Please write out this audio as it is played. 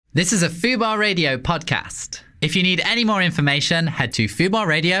This is a Fubar Radio podcast. If you need any more information, head to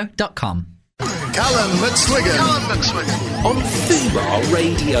fubarradio.com. Callum McSwiggan. On Fubar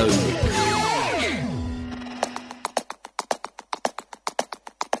Radio.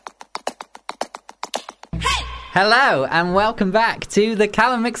 Hello and welcome back to the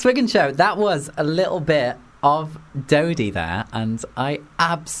Callum McSwiggan Show. That was a little bit of Dodie there, and I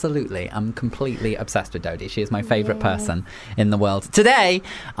absolutely am completely obsessed with Dodie. She is my favourite person in the world. Today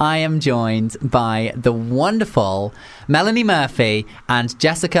I am joined by the wonderful Melanie Murphy and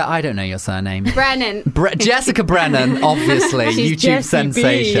Jessica, I don't know your surname. Brennan. Jessica Brennan, obviously. She's YouTube Jessie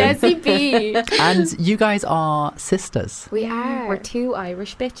sensation. Jessie B. And you guys are sisters. We are. We're two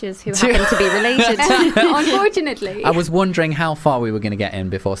Irish bitches who Two- happen to be related. Unfortunately. I was wondering how far we were going to get in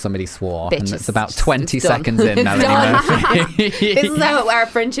before somebody swore. And Bitches. it's about 20 It's done. seconds in, Melanie done. Murphy. This is how our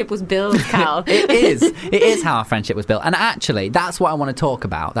friendship was built, Cal. It is how our friendship was built. And actually, that's what I want to talk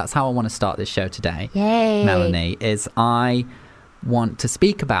about. That's how I want to start this show today. Yay. Melanie, is I want to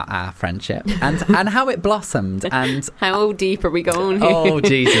speak about our friendship and how it blossomed. And How deep are we going here? oh,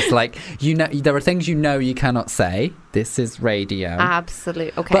 Jesus. Like, you know, there are things you know you cannot say. This is radio.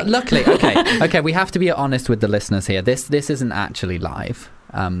 Absolutely. Okay. But luckily, okay, we have to be honest with the listeners here. This isn't actually live.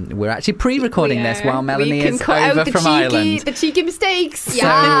 We're actually pre-recording this while Melanie we can is cut over out the from cheeky, Ireland. The cheeky mistakes. So,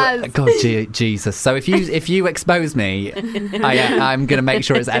 Yes. God, Jesus. So if you expose me, I'm going to make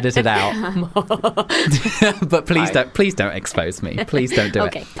sure it's edited out. But please don't expose me. Please don't do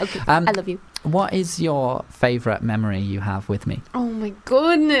Okay. it. Okay. I love you. What is your favourite memory you have with me? Oh my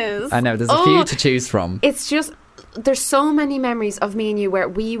goodness. I know there's a few to choose from. It's just, there's so many memories of me and you where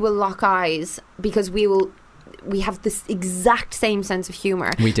we will lock eyes because we have this exact same sense of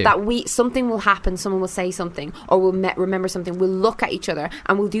humour. We do. That something will happen, someone will say something, or we'll remember something. We'll look at each other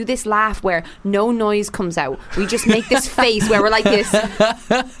and we'll do this laugh where no noise comes out. We just make this face where we're like this,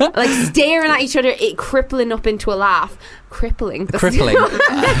 like staring at each other, it crippling up into a laugh. Crippling. Crippling.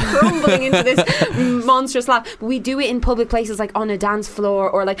 Crumbling into this monstrous laugh. We do it in public places, like on a dance floor,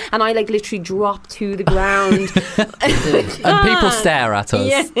 or like, and I like literally drop to the ground. And people stare at us.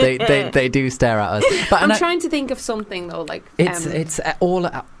 Yeah. They do stare at us. But I'm trying to think of something though, like it's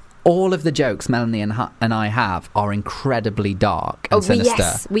all of the jokes Melanie and I have are incredibly dark and sinister.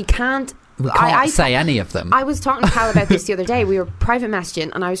 Yes, we can't. We can't say any of them. I was talking to Cal about this the other day. We were private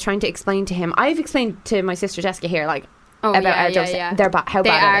messaging, and I was trying to explain to him. I've explained to my sister Jessica here, like, about our jokes. They're how they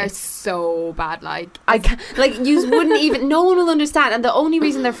bad are are they? so bad. Like, I can't, like, you wouldn't even. No one will understand, and the only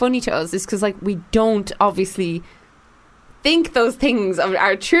reason they're funny to us is because, like, we don't obviously think those things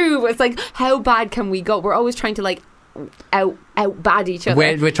are true. It's like, how bad can we go? We're always trying to like out bad each other.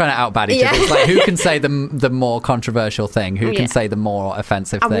 We're trying to out-bad each other. It's like, who can say the more controversial thing? Who can say the more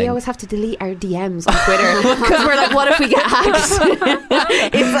offensive and thing? we always have to delete our DMs on Twitter because we're like, what if we get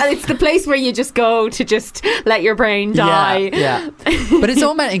hacked? it's the place where you just go to just let your brain die. Yeah. But it's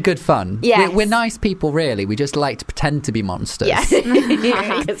all meant in good fun. Yes. We're nice people, really. We just like to pretend to be monsters. Yeah.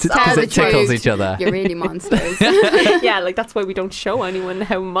 Because it tickles each other. You're really monsters. Yeah, like that's why we don't show anyone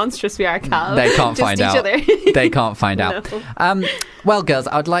how monstrous we are, Cal. They can't Just find each out. other. They can't find out. No. Well, girls,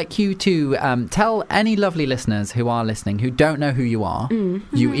 I'd like you to tell any lovely listeners who are listening who don't know who you are.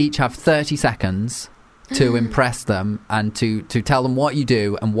 You each have 30 seconds to impress them and to tell them what you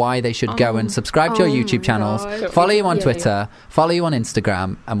do and why they should go and subscribe to your YouTube channels, follow you on Twitter, follow you on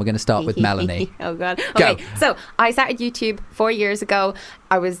Instagram, and we're going to start with Melanie. Oh God. Go. Okay, so I started YouTube 4 years ago.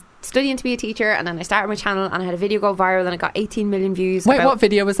 I was studying to be a teacher, and then I started my channel, and I had a video go viral, and it got 18 million views. Wait, what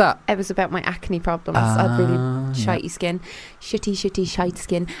video was that? It was about my acne problems. I had really shitey skin, shite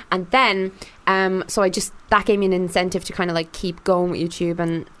skin, and then so that gave me an incentive to kind of like keep going with YouTube,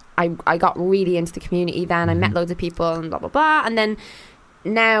 and I got really into the community then. I met loads of people and blah blah blah, and then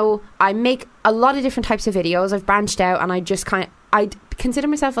now I make a lot of different types of videos. I've branched out, and I consider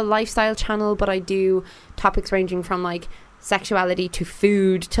myself a lifestyle channel, but I do topics ranging from like sexuality to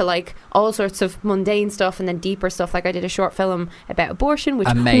food to like all sorts of mundane stuff, and then deeper stuff. Like I did a short film about abortion, which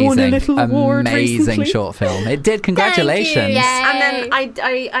won a little award recently. Short film. It did. Congratulations. And then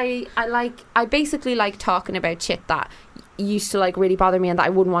I basically like talking about shit that used to like really bother me and that I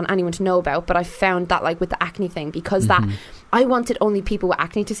wouldn't want anyone to know about, but I found that like with the acne thing, because that I wanted only people with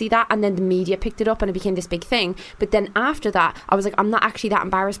acne to see that, and then the media picked it up and it became this big thing. But then after that I was like, I'm not actually that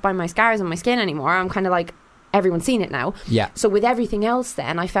embarrassed by my scars on my skin anymore. I'm kind of like, everyone's seen it now. Yeah. So with everything else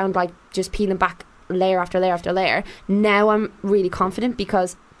then I found like just peeling back layer after layer after layer, now I'm really confident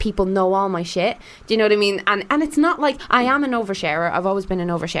because people know all my shit. Do you know what I mean? And it's not like I am an oversharer. I've always been an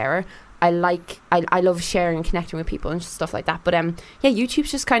oversharer. I love sharing and connecting with people and stuff like that. But YouTube's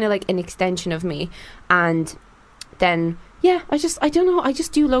just kind of like an extension of me. And then yeah, I don't know. I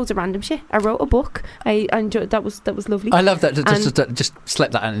just do loads of random shit. I wrote a book. I enjoyed that was lovely. I love that. Just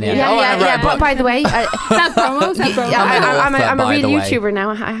slip that in the end. Yeah, Oh, I wrote a yeah. book. By the way, That promo. I'm I'm a by real the way. YouTuber now.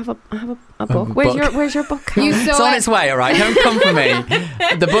 I have a book. Where's your book? You It's saw on it. its way, all right? Don't come for me.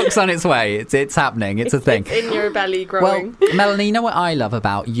 The book's on its way. It's happening. It's a thing. It's in your belly Well, growing. Melanie, you know what I love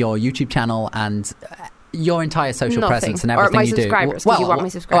about your YouTube channel and your entire social Nothing. presence and Or everything my you do? subscribers, 'cause you want my I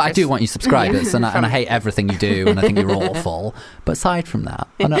subscribers. do want you subscribers, and I hate everything you do, and I think you're awful. But aside from that,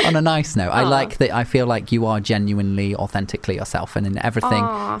 on a nice note, I like that. I feel like you are genuinely, authentically yourself, and in everything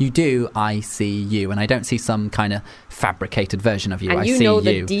you do, I see you, and I don't see some kind of fabricated version of you. And I you see know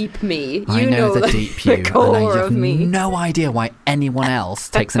you. the deep me. I You know the like, deep you, the core and I have of me. no idea why anyone else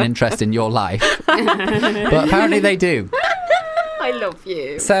takes an interest in your life, but apparently they do. I love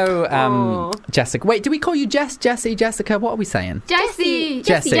you. So, Aw. Jessica, wait, do we call you Jessie, Jessica? What are we saying? Jessie.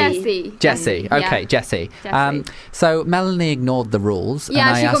 Jessie. Okay, Yeah. Jessie. Jessie. So Melanie ignored the rules, Yeah,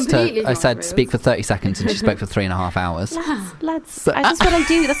 and I she asked her. completely I ignored said the speak for rules. 30 seconds, and she spoke for 3.5 hours. Lads, that's what I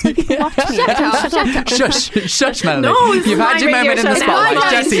do. That's why people watch me. Shush, Melanie. No, this You've is had my your moment in radio the show. spotlight. It's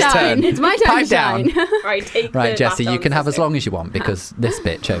my Jessie's time to turn. shine. It's my time Pipe to shine. down. Right, take Right, the Jessie, baton, you can have as sister. long as you want because this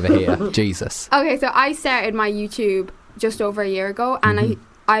bitch over here, Jesus. Okay, so I started my YouTube just over a year ago, and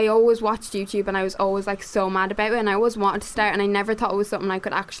I always watched YouTube, and I was always like so mad about it, and I always wanted to start, and I never thought it was something I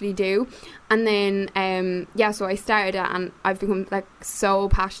could actually do. And then so I started it, and I've become like so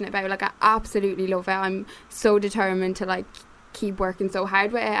passionate about it. Like I absolutely love it. I'm so determined to like keep working so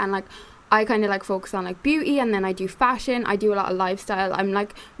hard with it, and like I kind of like focus on like beauty, and then I do fashion. I do a lot of lifestyle. I'm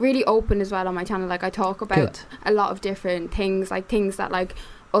like really open as well on my channel. Like I talk about Good. a lot of different things, like things that like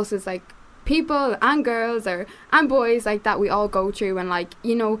us as like people and girls and boys like that we all go through, and like,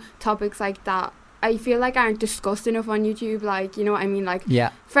 you know, topics like that I feel like aren't discussed enough on YouTube, like, you know what I mean, like Yeah.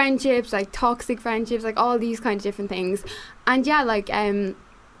 friendships, like toxic friendships, like all these kind of different things. And yeah, like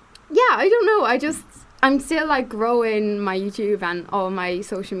I don't know, I'm still like growing my YouTube and all my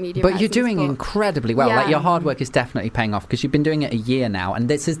social media. But you're presence, doing but- incredibly well. Like Yeah. your hard work is definitely paying off because you've been doing it a year now, and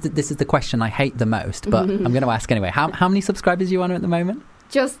this is the question I hate the most. But I'm going to ask anyway. How many subscribers are you on at the moment?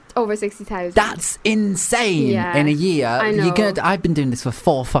 Just over 60,000. That's insane. Yeah, In a year. I know. I've been doing this for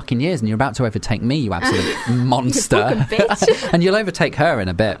 4 fucking years, and you're about to overtake me, you absolute monster. fucking bitch. And you'll overtake her in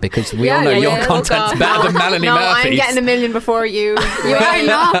a bit because we Yeah, all know yeah, your yeah. content's Oh, God. better than Melanie No, Murphy's. I'm getting 1 million before you. You are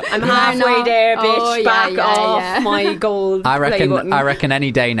not. I'm You are halfway not. there, bitch. Oh, yeah, Back yeah, off yeah. my gold I play button. reckon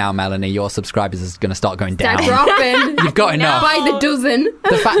any day now, Melanie, your subscribers is going to start going down. Start dropping. You've got enough. By the dozen.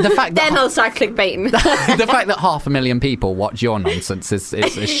 The fact Then that I'll start clickbaiting. the fact that 500,000 people watch your nonsense is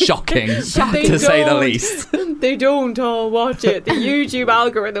shocking, They to say the don't. least. They don't all watch it. The YouTube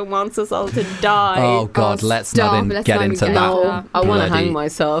algorithm wants us all to die. Oh God, Oh, let's stop. not Let's get not into get that. into No, I want to bloody- hang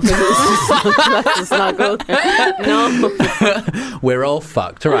myself. Let's just not go there. No. We're all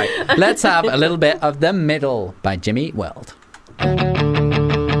fucked. Right, let's have a little bit of The Middle by Jimmy Eat World.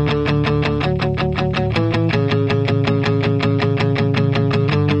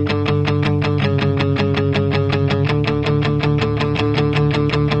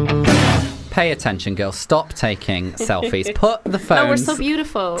 Pay attention, girls. Stop taking selfies. Put the phones No, we're so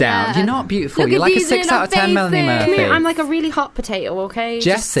beautiful. down. Yeah. You're not beautiful. Look You're at like a these 6 out of 10, little Melanie faces. Murphy. Come here, I'm like a really hot potato, okay?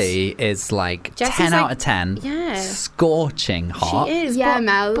 Jessie is like Jessie's 10 out like- of 10. Yeah. Scorching hot. She is. Yeah, but,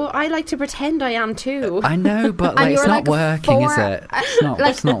 Mel. But I like to pretend I am too. I know, but And like, it's you're not like a working, is 4. it?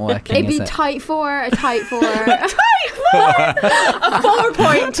 It's not working, It'd be is it? tight 4, a tight 4. 4.2,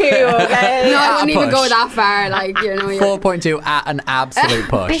 okay? No, I wouldn't even push. go that far. Like, you know, you're 4.2 at an absolute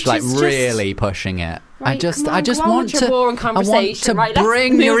push, Bitch, like it's just- really pushing it. Right, come on, I just go on want with your to, boring I want conversation, to right, let's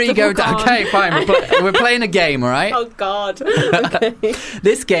bring move your the ego fuck down. on. Okay, fine. We're playing a game, all right? Oh, God. Okay.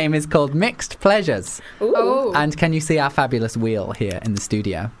 This game is called Mixed Pleasures. Oh. And can you see our fabulous wheel here in the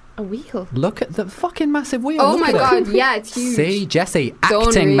studio? A wheel. Look at the fucking massive wheel. Oh Look my at it. god, yeah, it's huge. See, Jessie, It's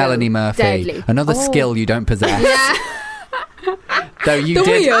acting unreal. Melanie Murphy. Deadly. Another Oh. skill you don't possess. Yeah. Though you The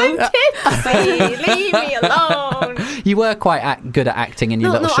did. wheel. Leave me alone. You were quite good at acting in your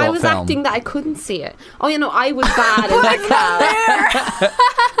No, little short I was film. acting that I couldn't see it. Oh, you know, I was bad in that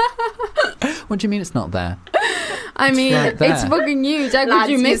What do you mean it's not there? I mean, right there. it's fucking huge. How Lads,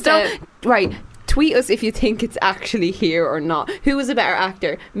 could you miss don't- it? Right. Tweet us if you think it's actually here or not. Who is a better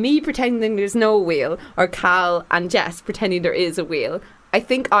actor? Me pretending there's no wheel, or Cal and Jess pretending there is a wheel? I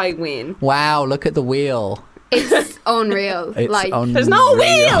think I win. Wow, look at the wheel. It's unreal. It's like, unreal. There's no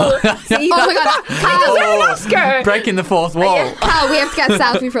wheel! See, oh my god, Cal, an Oscar! Breaking the fourth wall. Cal, we have to get a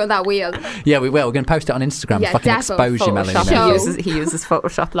selfie from that wheel. Yeah, we will. We're going to post it on Instagram. Yeah, Fucking defo. expose you, Melanie. Photoshop. Show. Murphy. He uses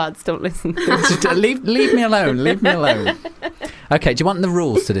Photoshop, lads. Don't listen. Just leave me alone. Leave me alone. Okay, do you want the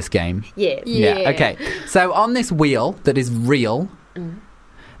rules to this game? Yeah. Yeah. Okay. So on this wheel that is real,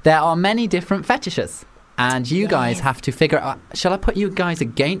 there are many different fetishes. And you guys have to figure out, shall I put you guys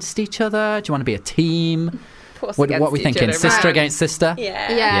against each other? Do you want to be a team? What are we thinking? Sister against sister?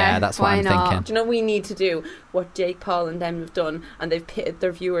 Yeah. Yeah, that's what why I'm not? thinking. Do you know what we need to do? What Jake Paul and them have done, and they've pitted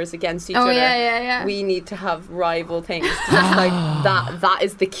their viewers against each Oh, other. yeah. We need to have rival things. That's like that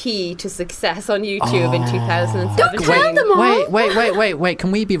is the key to success on YouTube in 2017. Don't tell them all. Wait.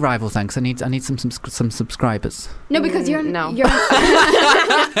 Can we be rivals then? Because I need some subscribers. No, because you're no. You're,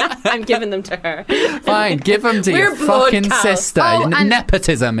 I'm giving them to her. Fine, give them to We're your blood fucking cows. sister. Oh, and-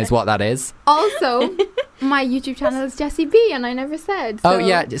 Nepotism is what that is. also, my YouTube channel is Jessie B, and I never said. Oh so-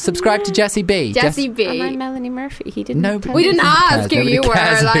 yeah, subscribe to Jessie B. Jessie And B. I'm Melanie Murphy. He didn't. Nobody We didn't ask cares. who Nobody you were,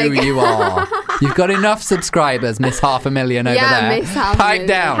 cares like- who you are. You've got enough subscribers, Miss 500,000 over Yeah, there. Miss 500,000. Pipe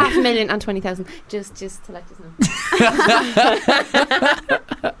down. 500,000 and 20,000. Just to let us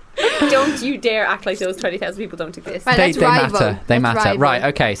know. Don't you dare act like those 20,000 people don't exist. Right, They let's rival. matter. They Let's matter. rival. Right.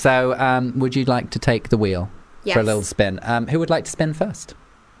 Okay. So, would you like to take the wheel Yes. for a little spin? Who would like to spin first?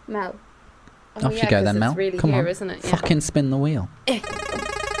 Mel. Oh, Off you yeah, go 'cause then, it's Mel. really Come here, on. isn't it? Yeah. Fucking spin the wheel.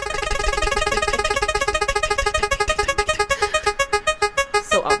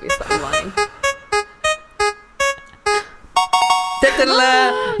 So obvious that I'm lying.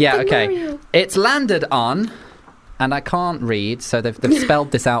 Yeah. Okay. It's landed on, and I can't read, so they've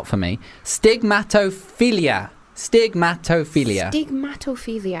spelled this out for me. Stigmatophilia. Stigmatophilia.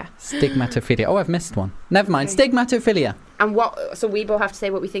 Stigmatophilia. Oh, I've missed one. Never mind. Okay. Stigmatophilia. And what? So we both have to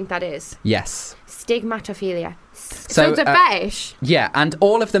say what we think that is. Yes. Stigmatophilia. So it's a fetish. Yeah, and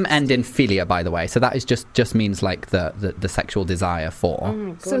all of them end in philia, by the way. So that is just means like the sexual desire for. Oh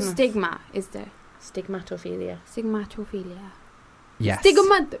my So goodness. stigma is there. Stigmatophilia. Stigmatophilia. Yes.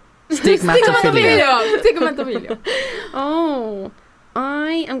 Stigmatophilia. Stigmatophilia. Oh,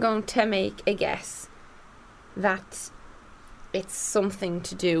 I am going to make a guess that it's something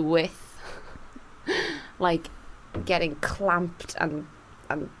to do with like getting clamped and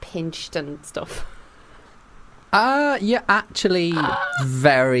pinched and stuff. You're actually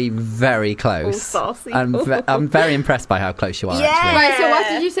very, very Oh, close. saucy. I'm very impressed by how close you are. Yeah. Actually. Right, so what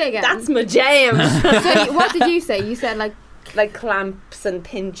did you say again? That's my jam. So what did you say? You said like Like clamps and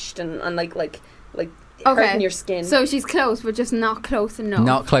pinched and like hurting your skin. So she's close, but just not close enough.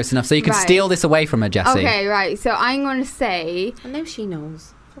 Not close enough. So you can Right. steal this away from her, Jessie. Okay, right. So I'm going to say and now she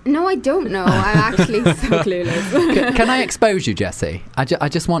knows. no. I don't know. I'm actually so clueless. Can I expose you, Jessie? I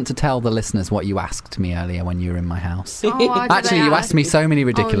just want to tell the listeners what you asked me earlier when you were in my house. Oh, what did Actually, I you ask? asked me so many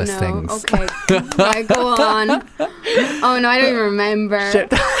ridiculous oh, no. things. Okay, yeah, go on. Oh no, I don't even remember. Shit.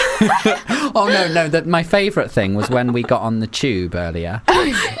 Oh no! My favourite thing was when we got on the tube earlier.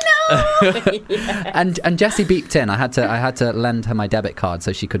 and Jessie beeped in. I had to lend her my debit card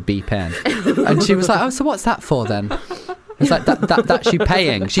so she could beep in, and she was like, "Oh, so what's that for then?" It's like that's you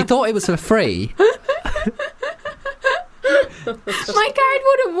paying. She thought it was for free. My card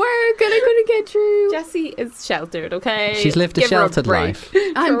wouldn't work, and I couldn't get through. Jessie is sheltered, okay? She's lived a Give her sheltered break. life.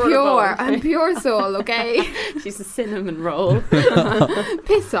 I'm Throw her a pure. bone. I'm pure soul. Okay, She's a cinnamon roll.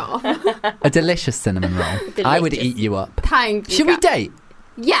 piss off. A delicious cinnamon roll. I would Delicious. eat you up. Thank you. Should we date?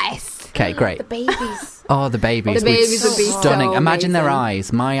 Yes. Okay, great. The babies. Oh, the babies. The babies would be stunning. so Imagine their amazing.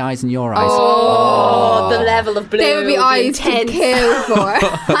 eyes. My eyes and your eyes. Oh, the level of blue. They would be eyes to intense. kill for.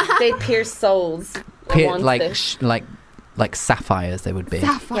 They pierce souls. Like sapphires they would be.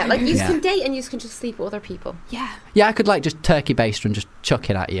 Yeah, like you Yeah. can date and you can just sleep with other people. Yeah. Yeah, I could like just turkey baster and just chuck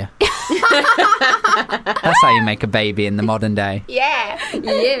it at you. That's how you make a baby in the modern day. Yeah.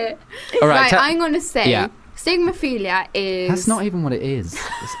 Yeah. All right, Right, I'm going to say Yeah. stigmophilia is. that's not even what it is.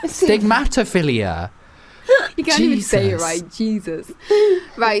 It's stigmatophilia. You can't even say it Jesus. right. Jesus.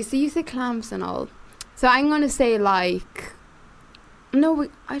 Right, so you said clamps and all. So I'm going to say like. No,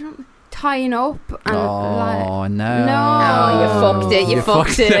 I don't. Tying up and like. Oh no! No. you fucked it. You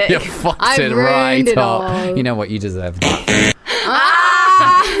fucked it. You fucked I've it ruined right it up. all. You know what? You deserve that.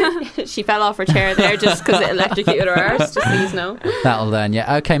 She fell off her chair there just because it electrocuted her arse. Just so you know. That'll learn you.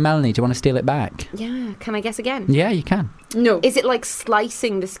 Okay, Melanie, do you want to steal it back? Yeah. Can I guess again? Yeah, you can. No. Is it like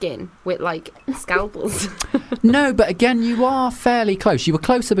slicing the skin with like scalpels? No, but again, you are fairly close. You were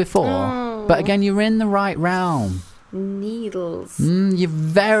closer before, Oh. but again, you're in the right realm. Needles. You're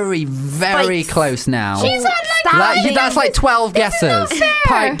very, very Spikes. close now. She's had like. That's like 12 guesses.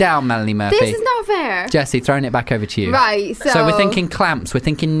 Pipe down, Melanie Murphy. This is not fair. Jessie, throwing it back over to you. Right, So we're thinking clamps. We're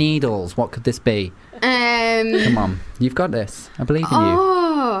thinking needles. What could this be? Come on, you've got this. I believe in you.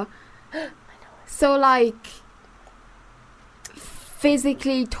 Oh. So like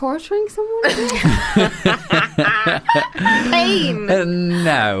physically torturing someone? Pain.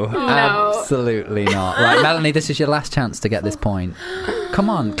 No, absolutely not. Right, Melanie, this is your last chance to get this point. Come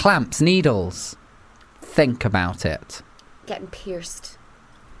on, clamps, needles. Think about it. Getting pierced.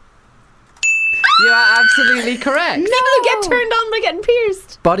 You are absolutely correct. People get turned on by getting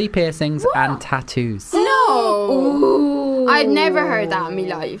pierced. Body piercings and tattoos. No. I'd never heard that in my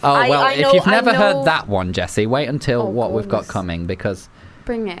life. Oh, well, I if know- you've I never know. heard that one, Jessie, wait until Oh, what we've got goodness. coming, because,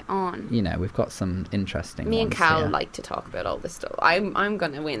 Bring it on. you know, we've got some interesting Me and ones Cal here. like to talk about all this stuff. I'm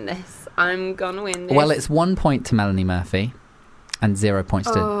gonna win this. I'm gonna win this. Well, it's 1 point to Melanie Murphy and 0 points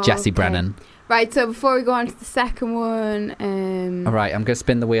to Oh, Jessie okay. Brennan. Right, so before we go on to the second one, All right, I'm going to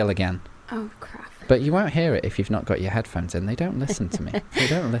spin the wheel again. oh crap. But you won't hear it if you've not got your headphones in. They don't listen to me. They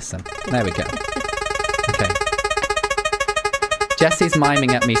don't listen. There we go. Okay. Jessie's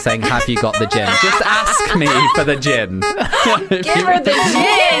miming at me saying, have you got the gin? Just ask me for the gin. Give her the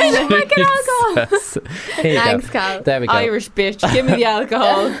gin. Jesus. Here you Thanks, go. Cal. There we go. Irish bitch. Give me the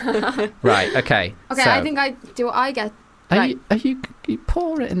alcohol. Right, okay. Okay, so, I think I get Are right. you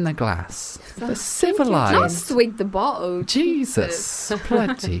pour it in the glass? The Not civilised. swig the bottle. Jesus,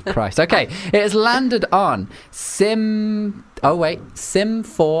 bloody Christ. Okay, it has landed on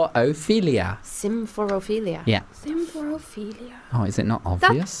symphorophilia. Symphorophilia. Yeah. Symphorophilia. Oh, is it not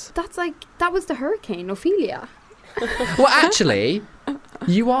obvious? That's like, that was the hurricane, Ophelia. Well, actually,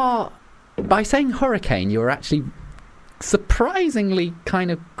 you are, by saying hurricane, you are actually surprisingly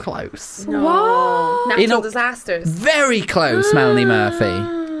kind of close. No. What? Natural You know- disasters. Very close, Melanie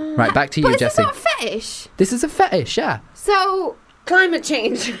Murphy. Right, back to you, But is this Jessie. not a fetish? This is a fetish, yeah. So, Climate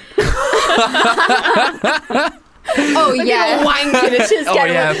change. oh yeah. Wanking. It's just Oh,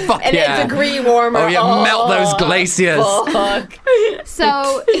 getting yeah, fuck and yeah. a degree warmer. Oh, yeah, melt those glaciers. Fuck.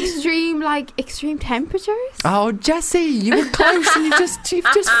 So extreme temperatures? Oh, Jessie, you were close and you've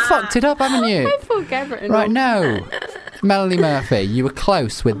just fucked it up, haven't you? I fuck everything. Right, up. no. Melanie Murphy, you were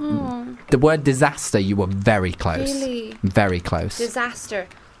close with the word disaster. You were very close. Really? Very close. Disaster.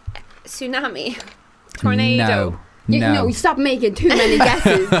 Tsunami. Tornado. No. You stop making too many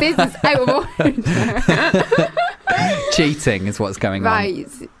guesses. This is out of order. Cheating is what's going on. Right.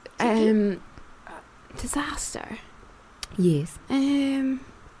 Disaster. Yes.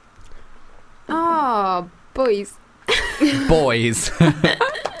 Oh, boys. Boys.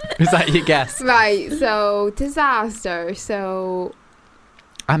 Is that your guess? Right, so disaster. So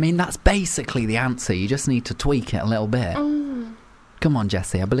I mean, that's basically the answer. You just need to tweak it a little bit. Come on,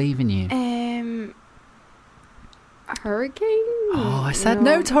 Jessie, I believe in you. hurricane? Oh, I said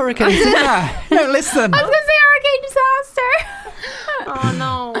no to hurricanes, didn't I? No, listen. I was gonna say hurricane disaster. Oh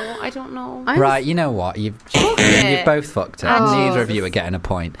no, I don't know. Right, you know what? You've it. both fucked it. Oh. Neither of you are getting a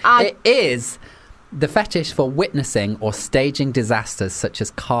point. Ah. It is the fetish for witnessing or staging disasters such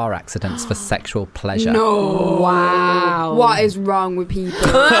as car accidents for sexual pleasure. No. Wow. What is wrong with people?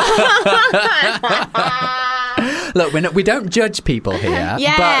 Look, we don't judge people here.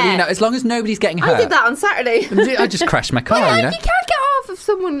 Yeah. But, you know, as long as nobody's getting hurt. I did that on Saturday. I just crashed my car, Yeah, you know. you can't get off if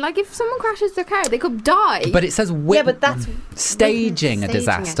someone, like, if someone crashes their car, they could die. But it says Yeah, but that's staging a staging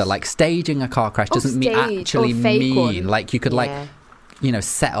disaster. it. like staging a car crash Oh, doesn't actually fake mean one. like you could Yeah. you know,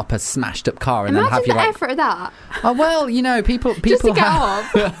 set up a smashed up car and Imagine then have you the like, effort of that. oh well, you know, people Just to get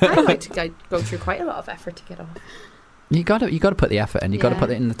have, off. I like to go through quite a lot of effort to get off. you got to put the effort in. You got to Yeah. put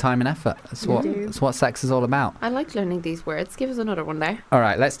it in the time and effort. That's what sex is all about. I like learning these words. Give us another one there. All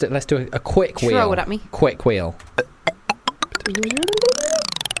right, let's do a quick Throw wheel. it at me. Quick wheel.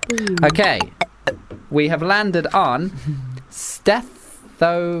 Okay, we have landed on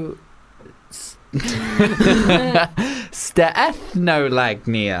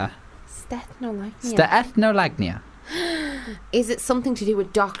Steathnolagnia. Steathnolagnia. Is it something to do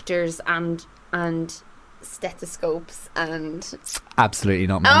with doctors and stethoscopes and? Absolutely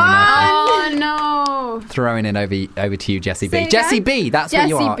not, Melanie Murphy. Oh, no. Throwing it over to you, Jessie Say B. again? Jessie B, that's what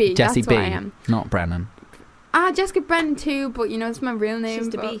you Jessie are. B, Jessie that's B, what I am. not Brennan. Jessica Brennan too, but you know, it's my real name. She's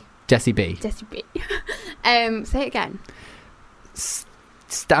to but- be. Jessie B. Jessie B. Say it again.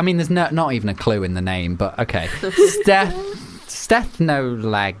 I mean, there's not even a clue in the name, but okay.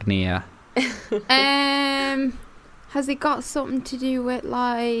 Steathnolagnia. Has it got something to do with,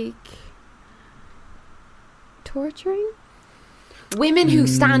 like, torturing? Women who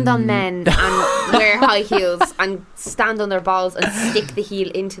stand on men and wear high heels and stand on their balls and stick the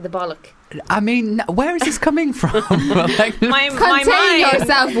heel into the bollock. I mean, where is this coming from? Like, Contain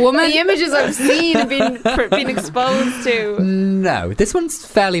yourself, woman. The images I've seen have been exposed to. no, this one's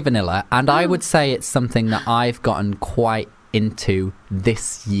fairly vanilla, and I would say it's something that I've gotten quite into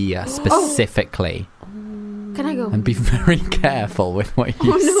this year specifically. Can I go? And be very careful with what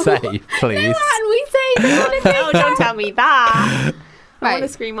you say, please. And we say No, don't tell me that. I want to Right.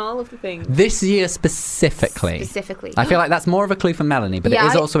 scream all of the things. This year specifically. I feel like that's more of a clue for Melanie, but Yeah, it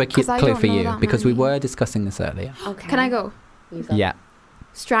is also a 'cause I clue don't for know you that because we many. were discussing this earlier. Okay. Can I go? Yeah.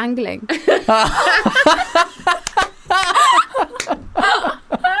 Strangling.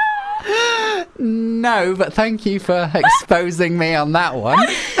 No, but thank you for exposing me on that one.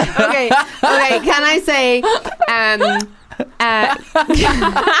 Okay. Can I say,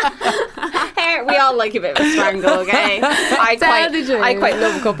 we all like a bit of a strangle, okay? Tell the truth. I quite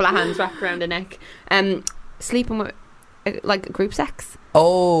love a couple of hands wrapped around the neck. Sleeping with, like, group sex.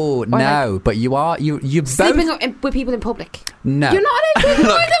 Oh, no, like- but you both... Sleeping with people in public. No. You're not allowed to do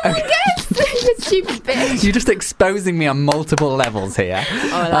Look, more than one guess. You stupid bitch. You're just exposing me on multiple levels here. Oh, So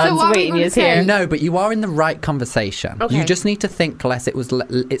that's what are we waiting gonna is say? here. No, but you are in the right conversation. Okay. You just need to think less.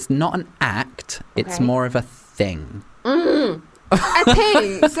 It's not an act. It's Okay. more of a thing. A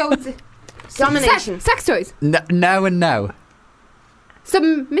thing. So it's Domination. sex toys. No and no.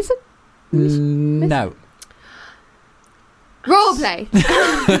 Submissive. No. Role play.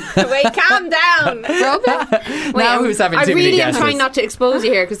 Wait, calm down. Role play. Wait, Now who's having I too many really am guesses? trying not to expose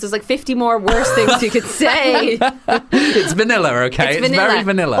you here because there's like 50 more worse things you could say. It's vanilla, okay? It's very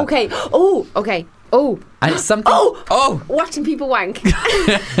vanilla. Okay. Oh, okay. Oh, And it's something... Oh! Watching people wank.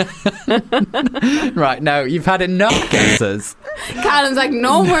 Right, no, you've had enough guesses. Callum's like,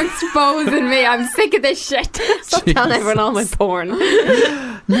 no more exposing me. I'm sick of this shit. Stop telling everyone all my porn.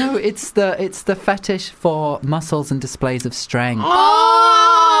 No, it's the fetish for muscles and displays of strength.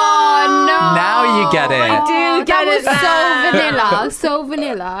 Oh no! Now you get it. I do get it That was so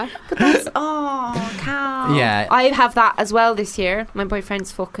vanilla. So vanilla. Oh, Cal. Yeah. I have that as well this year. My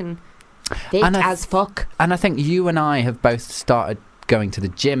boyfriend's fucking thick And as fuck. And I think you and I have both started going to the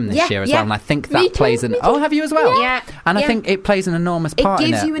gym this Yeah, year as yeah. well, and I think Me that too, plays an... me too. Oh, have you as well? Yeah. And I yeah. think it plays an enormous It part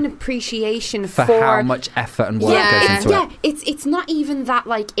in gives it you an appreciation for how much effort and work Yeah. goes into it. It's not even that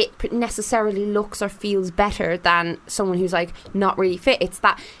like it necessarily looks or feels better than someone who's like not really fit. It's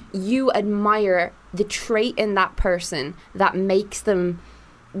that you admire the trait in that person that makes them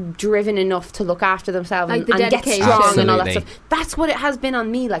driven enough to look after themselves Like and, the and get dedication. strong and all that Absolutely. stuff. That's what it has been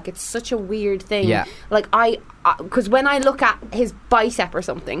on me. Like it's such a weird thing. Yeah. Like because when I look at his bicep or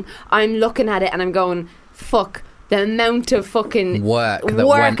something, I'm looking at it and I'm going, fuck. The amount of fucking Work that work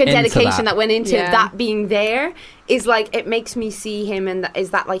went and into dedication that. that went into Yeah. that being there is like it makes me see him and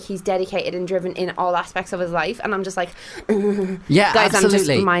is that like he's dedicated and driven in all aspects of his life, and I'm just like, Yeah, guys, I'm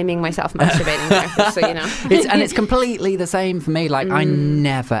absolutely. just miming myself masturbating there, just so you know. It's completely the same for me. Like I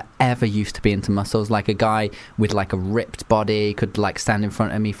never ever used to be into muscles. Like a guy with like a ripped body could like stand in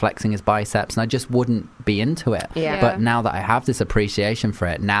front of me flexing his biceps, and I just wouldn't be into it. Yeah. But now that I have this appreciation for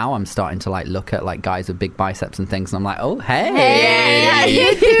it, now I'm starting to like look at like guys with big biceps and things, and I'm like, oh hey,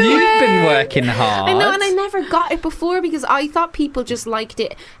 you do you've been working hard. I know, and I never got it before because I thought people just liked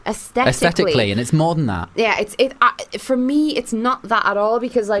it aesthetically. And it's more than that. Yeah, for me, it's not that at all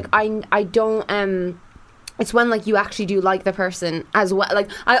because like I don't it's when like you actually do like the person as well. Like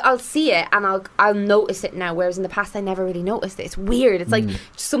I'll see it and I'll notice it now, whereas in the past I never really noticed it. It's weird. It's like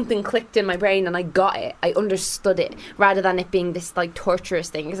something clicked in my brain and I got it. I understood it rather than it being this like torturous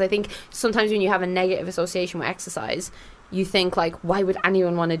thing. Because I think sometimes when you have a negative association with exercise, you think like, why would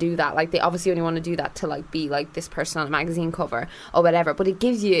anyone want to do that? Like they obviously only want to do that to like be like this person on a magazine cover or whatever. But it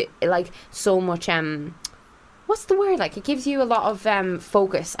gives you like so much what's the word? Like it gives you a lot of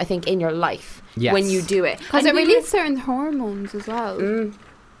focus, I think, in your life Yes. when you do it. Because And it we releases certain hormones as well.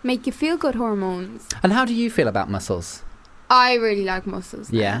 Make you feel good hormones. And how do you feel about muscles? I really like muscles.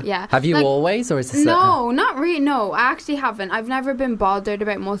 Yeah. Yeah. Have you Like, always, or is this No, not really. No, I actually haven't. I've never been bothered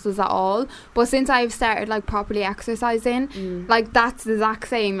about muscles at all. But since I've started like properly exercising, like that's the exact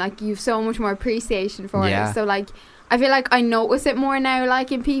same. Like you've so much more appreciation for Yeah. it. So like I feel like I notice it more now,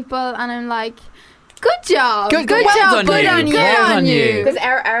 like in people, and I'm like, good job, Good- good well job, done good you, on you, well good done on you. you. Because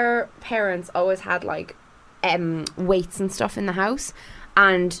our parents always had like weights and stuff in the house,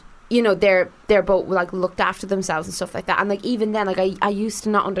 and you know they're both like looked after themselves and stuff like that. And like even then, like I used to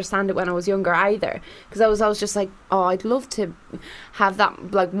not understand it when I was younger either, because I was just like, oh, I'd love to have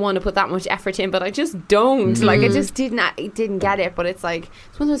that, like want to put that much effort in, but I just don't. Like I just didn't get it. But it's like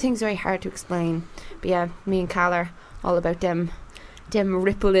it's one of those things very hard to explain. But yeah, me and Cal are all about them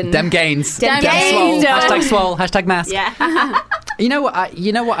rippling. Dem gains. Dem swole. gains. Hashtag swole. Hashtag mask. Yeah. You know what?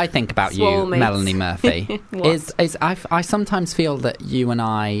 I think about Swole you, mates. Melanie Murphy, What? is I sometimes feel that you and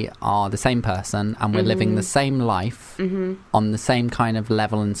I are the same person, and we're living the same life on the same kind of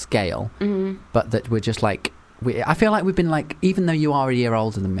level and scale, but that we're just like I feel like we've been like, even though you are a year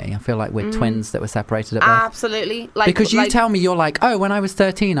older than me, I feel like we're twins that were separated at birth. Absolutely. Because you tell me, you're like, oh, when I was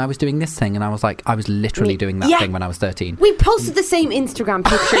 13, I was doing this thing, and I was like, I was literally doing that thing when I was 13. We posted the same Instagram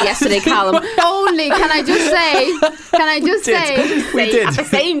picture yesterday, Callum. Only, can I just say, We did. At the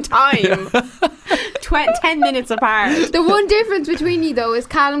same time. 10 minutes apart. the one difference between you though is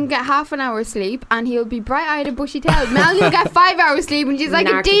Callum get half an hour sleep and he'll be bright-eyed and bushy-tailed. Melanie will get 5 hours sleep and she's like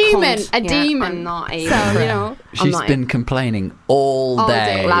a demon. Demon. I'm not able So, to. you know. She's been complaining all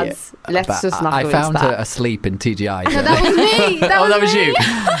day. Lads, let's about- just not I go into found her that. asleep in TGI. No, that was me. That was me. you.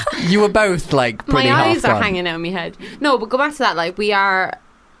 You were both like pretty My half eyes are gone. hanging out of my head. No, but go back to that. Like, we are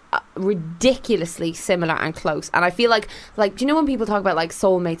ridiculously similar and close, and I feel like do you know when people talk about like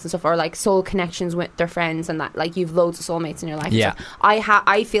soulmates and stuff, or like soul connections with their friends, and that like you've loads of soulmates in your life? Yeah. So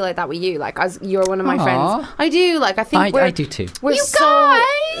I feel like that with you. Like, as you're one of my Aw. friends. I do. Like, I think I do too. We're You so guys!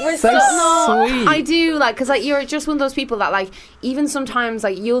 we're So no, sweet. I do, like, because like you're just one of those people that like even sometimes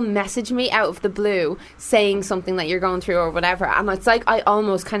like you'll message me out of the blue saying something that you're going through or whatever, and it's like I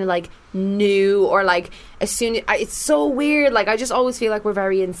almost kind of like knew, or like as soon as it's so weird. Like, I just always feel like we're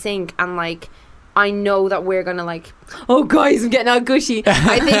very in sync, and like I know that we're gonna like, oh guys, I'm getting all gushy.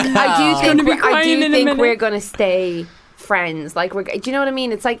 I do think we're gonna stay friends. Like, do you know what I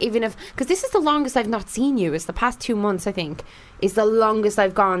mean? It's like, even if, because this is the longest I've not seen you. It's the past 2 months, I think, is the longest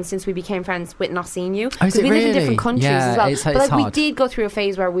I've gone since we became friends with not seeing you. Oh, is it we live in really? different countries Yeah, as well. it's But like, we hard. did go through a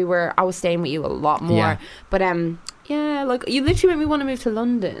phase where I was staying with you a lot more. Yeah. But yeah, like, you literally made me want to move to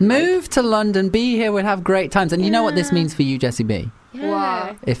London. Move to London, be here, we'd have great times. And you know what this means for you, Jessie B? Yeah.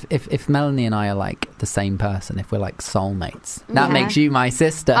 Wow. If Melanie and I are like the same person, if we're like soulmates, that Yeah. makes you my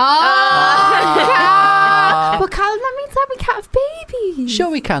sister. But Callum, that means that we can't have babies. Sure,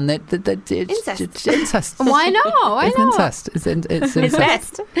 we can. Incest. Incest. Why not? Why It's not? incest. It's It's incest.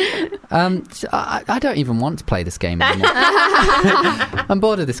 best. I don't even want to play this game anymore. I'm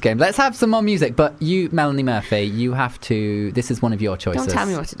bored of this game. Let's have some more music. But you, Melanie Murphy, you have to. This is one of your choices. Don't tell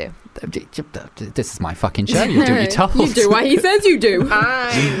me what to do. This is my fucking show. You do what you're told. You do what he says you do.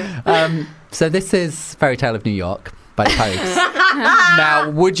 Fine. So this is Fairy Tale of New York by the Pogues. Now,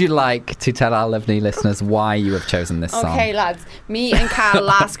 would you like to tell our lovely listeners why you have chosen this song? Okay, lads. Me and Cal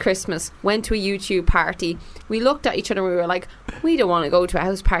last Christmas went to a YouTube party. We looked at each other and we were like, we don't want to go to a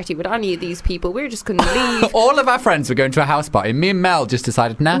house party with any of these people. We're just going to leave. All of our friends were going to a house party. Me and Mel just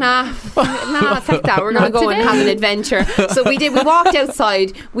decided, nah. Fuck that. We're going to go and have an adventure. So we did. We walked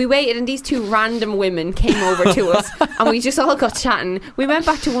outside. We waited, and these two random women came over to us, and we just all got chatting. We went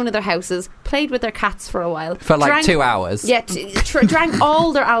back to one of their houses, played with their cats for a while. For like drank, 2 hours. Yeah, drank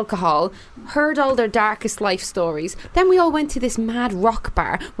all their alcohol, heard all their darkest life stories. Then we all went to this mad rock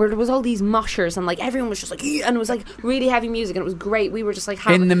bar where there was all these moshers, and like everyone was just like, "Yeah," and it was like really heavy music, and it was great. We were just like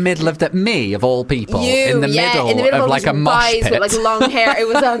In the middle of me of all people, in the middle of all like these a mosh guys pit. with like long hair. It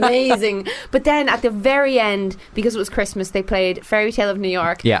was amazing. But then at the very end, because it was Christmas, they played Fairy Tale of New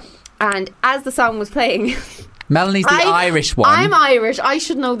York. Yeah. And as the song was playing, Melanie's the Irish one. I'm Irish. I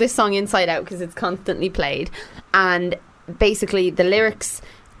should know this song inside out because it's constantly played. And basically, the lyrics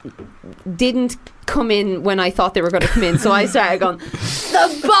didn't come in when I thought they were going to come in, so I started going,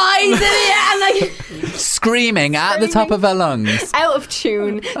 the boys in the and like screaming at the top of her lungs. out of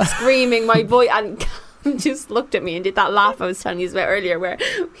tune, screaming. My boy and just looked at me and did that laugh I was telling you about earlier, where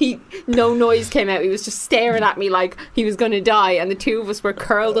no noise came out. He was just staring at me like he was going to die, and the two of us were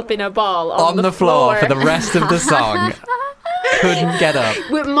curled up in a ball on On the floor for the rest of the song. Couldn't get up.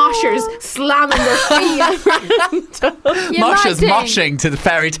 with moshers slamming their feet around. Moshers acting. moshing to the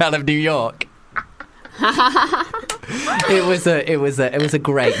Fairy Tale of New York. It was a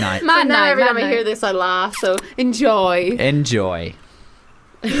great night. Mad Now night, every mad time I night. hear this, I laugh. So enjoy. Enjoy.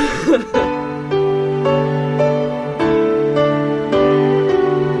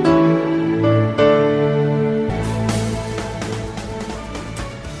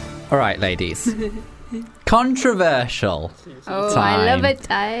 All right, ladies. Controversial. Oh, time. I love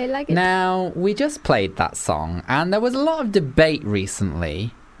it. I like it. Now, we just played that song, and there was a lot of debate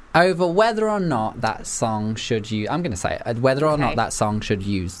recently over whether or not that song should use, I'm going to say it, whether or not that song should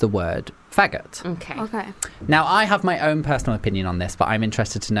use the word faggot. Okay. Okay. Now, I have my own personal opinion on this, but I'm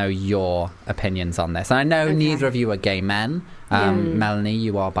interested to know your opinions on this. And I know neither of you are gay men. Melanie,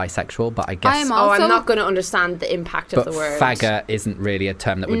 you are bisexual, but I guess... I'm Oh, also, I'm not going to understand the impact of but the word. faggot isn't really a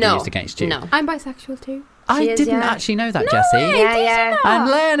term that would be No. used against you. No. I'm bisexual too. I She is, didn't yeah. actually know that, Jessie. Yeah. I'm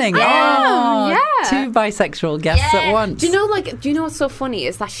learning. Yeah. Oh, two bisexual guests at once. Do you know what's so funny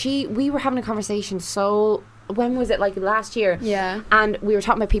is that we were having a conversation when was it, like last year? Yeah. And we were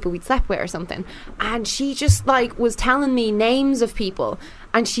talking about people we'd slept with or something, and she just like was telling me names of people,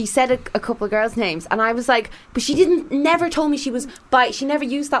 and she said a couple of girls' names, and I was like, but she never told me she was bi. She never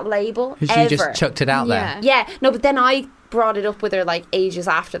used that label She ever. just chucked it out there. Yeah, no, but then I brought it up with her like ages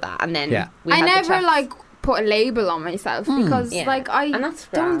after that, and then we I had the never chats. like put a label on myself because Yeah. like I And that's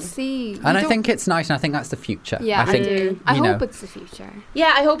don't grand. see. And I think it's nice, and I think that's the future. Yeah, I think, do. I you know, hope it's the future.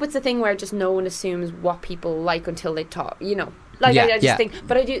 Yeah, I hope it's a thing where just no one assumes what people like until they talk, you know. Like, Yeah, I just yeah. think,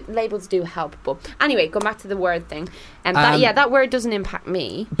 but labels do help. But anyway, going back to the word thing, and that word doesn't impact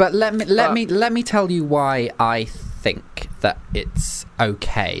me. But let me tell you why I think that it's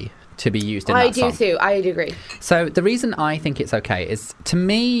okay to be used in that song. I do too. I agree. So the reason I think it's okay is, to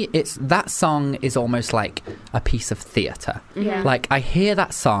me, it's that song is almost like a piece of theatre. Yeah. Like, I hear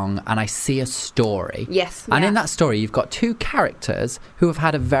that song and I see a story. Yes. And in Yeah. that story, you've got two characters who have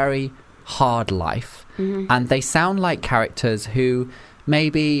had a very hard life, and they sound like characters who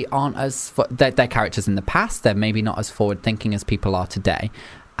maybe aren't as they're characters in the past. They're maybe not as forward thinking as people are today.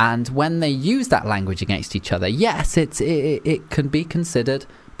 And when they use that language against each other, yes, it can be considered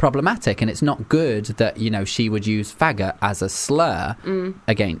problematic, and it's not good that, you know, she would use faggot as a slur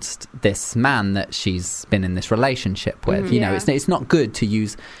against this man that she's been in this relationship with. You know, Yeah. it's not good to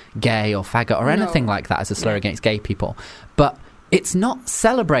use gay or faggot or anything like that as a slur against gay people. But it's not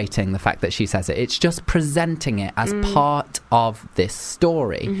celebrating the fact that she says it. It's just presenting it as part of this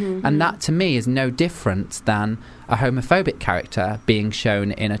story. And that, to me, is no different than a homophobic character being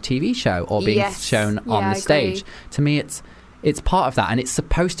shown in a TV show or being Yes. shown on Yeah, the I stage. agree. To me, it's part of that, and it's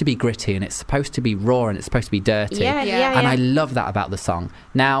supposed to be gritty, and it's supposed to be raw, and it's supposed to be dirty. Yeah. And I love that about the song.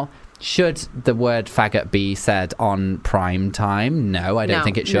 Now, should the word faggot be said on prime time? No, I don't No,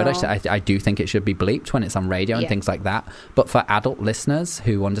 think it should. no. I do think it should be bleeped when it's on radio and Yeah. things like that. But for adult listeners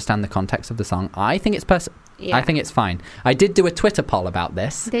who understand the context of the song, I think it's Yeah. I think it's fine. I did do a Twitter poll about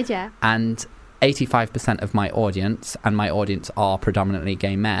this, Did ya? and 85% of my audience, and my audience are predominantly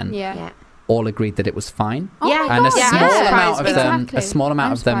gay men, Yeah. all agreed that it was fine. Oh Yeah. my And a God, small yeah. amount of them, Exactly. a small amount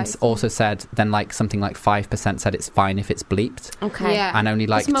I'm of them surprised. also said, then like something like 5% said it's fine if it's bleeped, Okay. Yeah. and only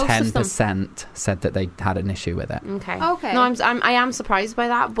like That's most of them. 10% said that they had an issue with it. Okay. Okay. No, I am surprised by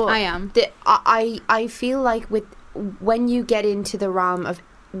that, but I am. I feel like when you get into the realm of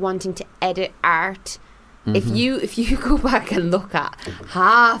wanting to edit art, if you go back and look at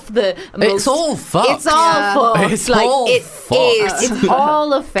half the It's all fucked. It's all fucked. It's like all it fucked. is. It's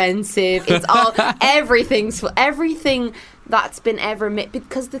all offensive. It's all everything that's been ever made.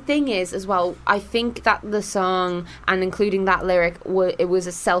 Because the thing is, as well, I think that the song and including that lyric, it was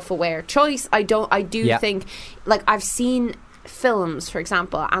a self-aware choice. I do Yeah. think, like, I've seen films, for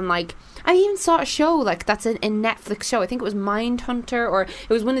example, and like I even saw a show like that's a Netflix show. I think it was Mindhunter, or it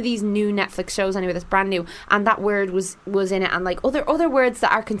was one of these new Netflix shows anyway that's brand new, and that word was in it, and like other words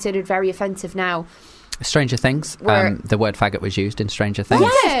that are considered very offensive now. Stranger Things, Where- the word faggot was used in Stranger Things.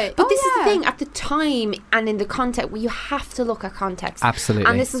 Yeah, but Oh, this is yeah. the thing. At the time and in the context, you have to look at context. Absolutely.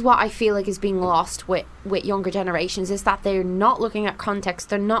 And this is what I feel like is being lost with younger generations, is that they're not looking at context.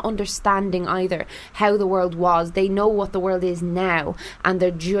 They're not understanding either how the world was. They know what the world is now, and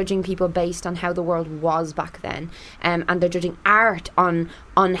they're judging people based on how the world was back then. And they're judging art on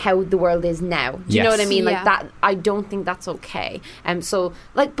how the world is now. Do you know Yes. what I mean? Like Yeah. that. I don't think that's okay. So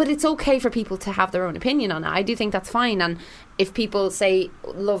like, but it's okay for people to have their own opinion on it. I do think that's fine. And if people say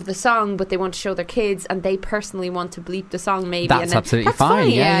love the song, but they want to show their kids, and they personally want to bleep the song, maybe That's and then, absolutely that's fine.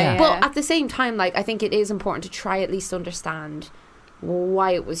 Yeah, yeah. But at the same time, like, I think it is important to try at least understand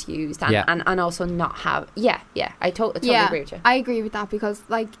why it was used, and Yeah. and also not have I totally agree with you. I agree with that, because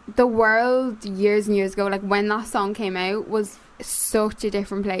like the world years and years ago, like when that song came out, was such a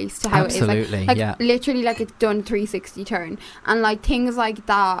different place to how Absolutely, it is. Like yeah. literally, like it's done 360 turn, and like things like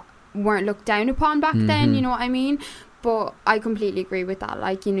that weren't looked down upon back then. You know what I mean? But I completely agree with that.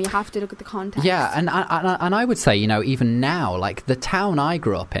 Like, you know, you have to look at the context. Yeah, and I would say, you know, even now, like the town I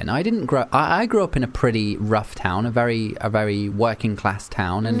grew up in, I grew up in a pretty rough town, a very working class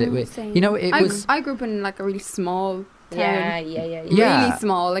town, and it Same. you know, it was I grew up in like a really small town. Yeah. Yeah. Really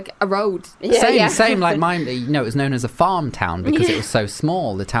small, like a road. Same like mine. You know, it was known as a farm town because it was so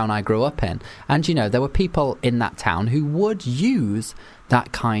small, the town I grew up in. And, you know, there were people in that town who would use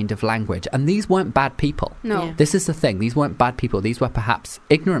that kind of language. And these weren't bad people. No. Yeah. This is the thing. These weren't bad people. These were perhaps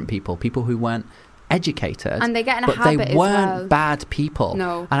ignorant people who weren't educated. And they get in a but habit they as weren't well. bad people.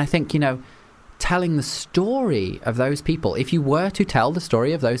 No. And I think, you know, telling the story of those people, if you were to tell the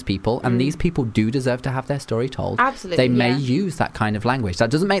story of those people, and these people do deserve to have their story told, Absolutely, they may yeah. use that kind of language. That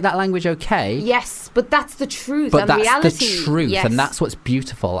doesn't make that language okay. Yes, but that's the truth But and that's reality. the truth, Yes. and that's what's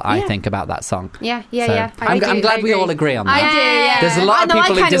beautiful, I Yeah. think, about that song. Yeah. So, I I'm glad we agree. all agree on I that. do, yeah. There's a lot of I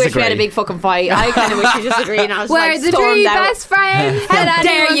people who kind of wish we had a disagree. big fucking fight. I kind of wish we disagree, and I was We're like, the stormed three out. best friends. How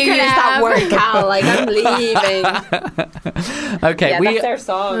dare anyone you could use that have. word, Cal? Like, I'm leaving. Okay, Yeah, that's their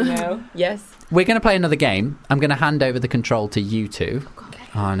song now. Yes. we're going to play another game. I'm going to hand over the control to you two.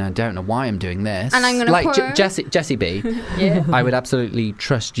 Oh, no, I don't know why I'm doing this. And I'm gonna like pour- Jessie B. Yeah. I would absolutely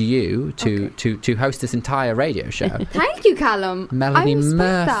trust you to host this entire radio show. Thank you, Callum. Melanie I respect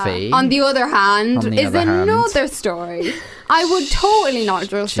Murphy. That. On the other hand, On the is other hand. another story. I would totally not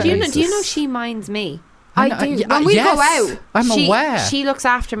trust her. Do you know Jesus. she minds me? I know- do. yeah, When we yes, go out, I'm aware. She looks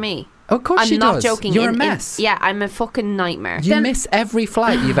after me. Of course I'm she not does. joking. You're a mess. Yeah, I'm a fucking nightmare. You miss every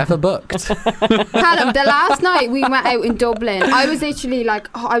flight you've ever booked. Callum, the last night we went out in Dublin, I was literally like,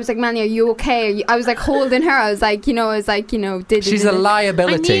 Melanie, are you okay? I was like holding her. I was like, She's a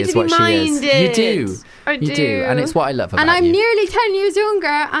liability, I need is to what be she is. You minded. do. I You do. And it's what I love about And I'm you. nearly 10 years younger,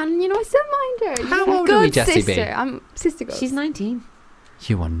 and I still mind her. How She's a old are we, good Jessie B? sister. I'm sister girl. She's 19.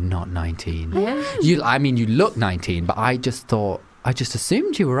 You are not 19. Yeah. You look 19, but I just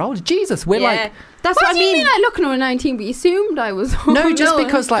assumed you were older. Jesus, we're like... That's what what I do you mean. mean I look no 19, but you assumed I was older? No, just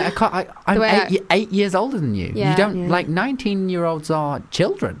because like I'm The way 8 years older than you. Yeah. You don't Yeah. like 19-year-olds are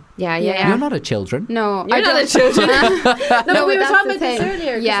children. Yeah. You're not a children. No, You're I not don't. a children. No, No, we were that's talking the about this thing.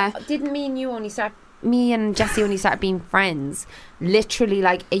 earlier. 'cause Yeah. Didn't me and Jessie only started being friends literally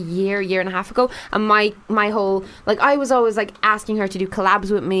like a year and a half ago, and my whole, like, I was always like asking her to do collabs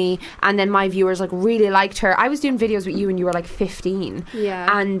with me, and then my viewers like really liked her. I was doing videos with you when you were like 15,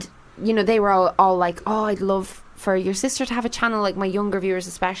 Yeah. and they were all like, oh, I'd love for your sister to have a channel, like my younger viewers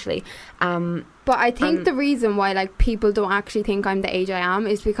especially. But I think the reason why like people don't actually think I'm the age I am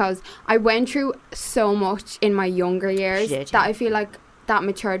is because I went through so much in my younger years Shit, that yeah. I feel like that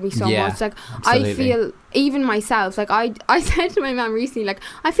matured me so Yeah, much. Like absolutely. I feel even myself, like I said to my mum recently, like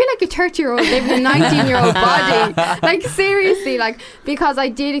I feel like a 30-year-old living in a 19-year-old body. Like seriously, like because I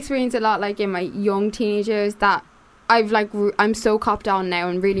did experience a lot like in my young teenagers that I've like I'm so copped on now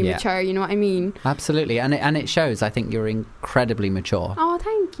and really Yeah. mature, you know what I mean? Absolutely. And it shows. I think you're incredibly mature. Oh,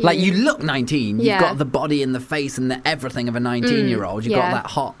 thank you. Like, you look 19. You've Yeah. got the body and the face and the everything of a 19-year-old. You've yeah. got that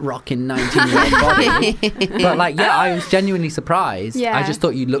hot, rocking 19-year-old body. But, like, yeah, I was genuinely surprised. Yeah. I just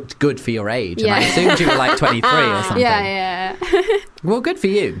thought you looked good for your age. Yeah. And I assumed you were, like, 23 or something. Yeah. Well, good for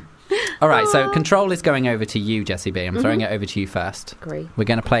you. All right, so control is going over to you, Jessie B. I'm throwing it over to you first. Great. We're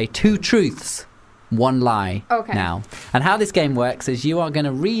going to play 2 truths, 1 lie Okay. now. And how this game works is you are going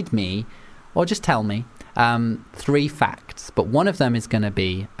to read me, or just tell me, 3 facts. But one of them is going to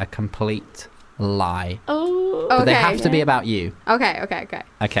be a complete lie. Oh. But they Okay. have to be about you. Okay.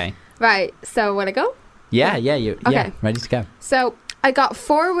 Okay. Right. So, will I go? Yeah, you. Yeah, Okay. ready to go. So, I got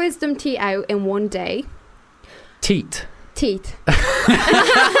 4 wisdom teeth out in one day. Teat. Teeth.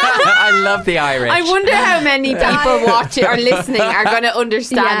 I love the Irish. I wonder how many people watching or listening are going to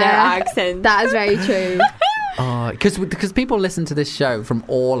understand Yeah. our accent. That is very true. Because people listen to this show from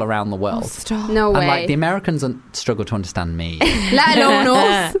all around the world. No And way. like the Americans struggle to understand me Let alone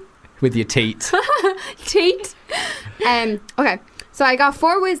us. with your teat. Teeth. Okay. So, I got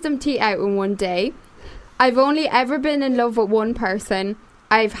 4 wisdom teeth out in one day. I've only ever been in love with one person.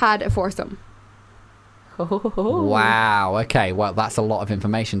 I've had a foursome. Wow. Okay. Well, that's a lot of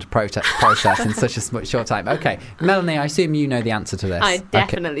information to process in such a short time. Okay, Melanie, I assume you know the answer to this. I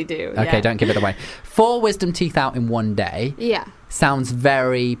definitely do. Okay, don't give it away. 4 wisdom teeth out in one day Yeah. sounds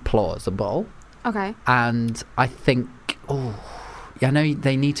very plausible, Okay. and I think, I know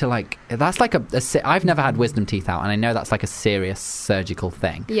they need to like. That's like I've never had wisdom teeth out, and I know that's like a serious surgical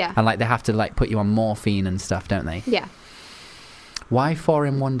thing. Yeah. And like they have to like put you on morphine and stuff, don't they? Yeah. Why 4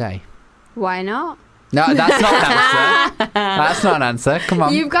 in one day? Why not? No, that's not an answer. That's not an answer. Come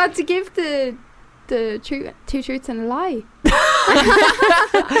on. You've got to give the truth, 2 truths and a lie.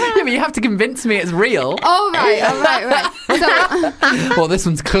 Yeah, but you have to convince me it's real. Oh, right. So, Well, this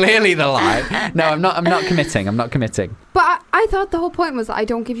one's clearly the lie. No, I'm not committing. but I thought the whole point was that I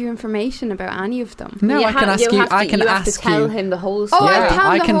don't give you information about any of them. No, You I can have- ask you you. have to- I can you have ask to tell you. him the whole Oh, story. I'll Yeah, tell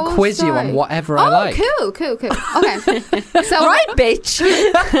I the can whole quiz you story. on whatever I like. Cool. Okay. So, Right,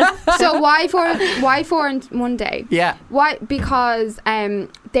 bitch. so why 4 in one day? Yeah. Why? Because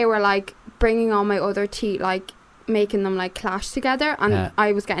they were like bringing on my other teeth, like making them like clash together, and Yeah.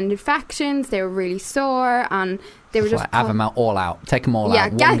 I was getting infections. They were really sore, and they were just Have them all out. Take them all Yeah,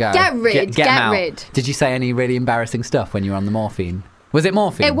 out. get- One go. get rid, Get 'em get out. rid. Did you say any really embarrassing stuff when you were on the morphine? Was it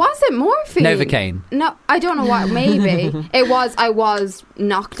morphine? It wasn't morphine. Novocaine. No, I don't know what. Maybe it was. I was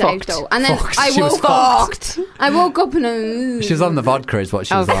knocked Fucked. out though, and then Fucked. I She was woke up. I woke up and She was on the vodka, is what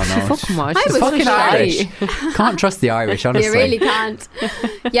she was on. Oh, fuck much. I she's was fucking shy. Irish. Can't trust the Irish, honestly. You really can't.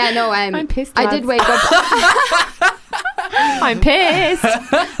 Yeah, no. I'm pissed, I lads. did wake up. I'm pissed.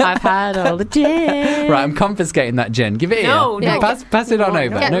 I've had all the gin. Right, I'm confiscating that gin. Give it No, here. no. Pass it on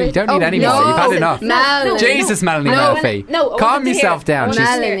over. Get No, you rid- don't need oh, any more. no. You've had enough. Melanie. Jesus, Melanie No, Murphy. no, I want Calm to hear yourself it. down. I She's,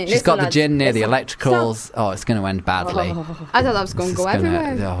 want to hear it. she's Listen, got the lads. gin near the Listen. electricals. Oh, it's going to end badly. I thought that was going to This go is gonna-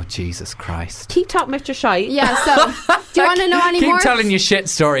 everywhere. Oh, Jesus Christ. Keep talking, Mr. Shite. Yeah. So, do you want to know any Keep more? telling your shit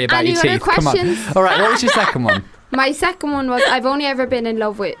story about Any your other teeth. Come on. questions? All right, what was your second one? My second one was I've only ever been in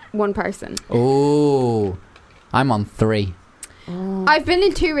love with one person. Oh, I'm on 3. I've been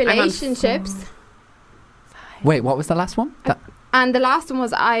in 2 on relationships, Wait, what was the last one? and the last one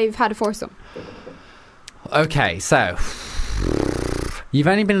was I've had a foursome. Okay, so you've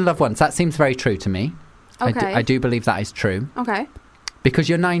only been in love once. That seems very true to me. Okay. I do believe that is true. Okay. Because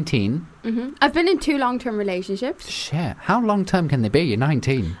you're 19. I've been in 2 long-term relationships. Shit, how long term can they be? You're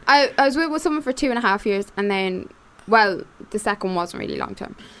 19. I was with someone for 2.5 years, and then, well, the second wasn't really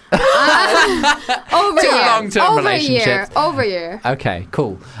long-term. Over a 2 year. long-term Over relationships. Over a year. Okay,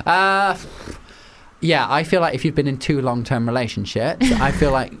 cool. Yeah, I feel like if you've been in 2 long-term relationships, I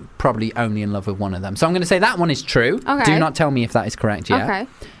feel like probably only in love with one of them. So I'm going to say that one is true. Okay. Do not tell me if that is correct yet.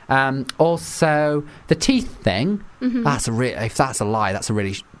 Okay. Also, the teeth thing, if that's a lie, that's a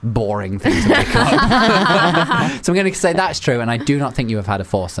really boring thing to pick up. So I'm going to say that's true, and I do not think you have had a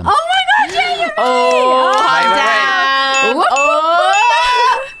foursome. Oh my God, yeah, you're right. Oh, damn.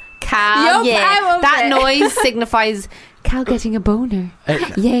 Oh, Cal, You're yeah. proud of That it. noise signifies Cal getting a boner.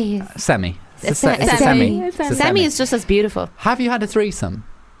 Yes. Semi. It's A a semi. semi. It's It's a Semi is just as beautiful. Have you had a threesome?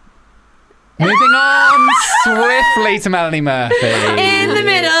 Moving on swiftly to Melanie Murphy. In the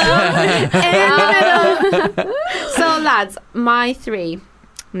middle. In the middle. So, lads, my 3.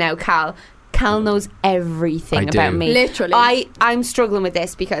 Now, Cal knows everything I do. about me. Literally. I'm struggling with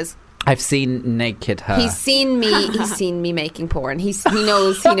this because I've seen naked her. he's seen me making porn. He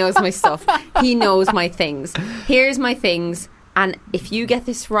knows my stuff. He knows my things. Here's my things, and if you get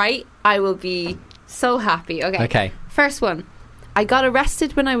this right, I will be so happy. Okay. First one. I got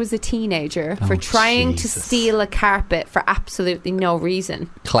arrested when I was a teenager for trying to Jesus. steal a carpet for absolutely no reason.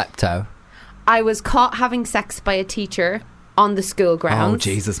 Klepto. I was caught having sex by a teacher on the school grounds. Oh,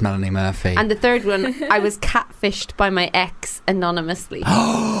 Jesus, Melanie Murphy. And the third one, I was catfished by my ex anonymously.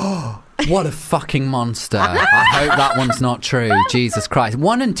 What a fucking monster. I hope that one's not true. Jesus Christ.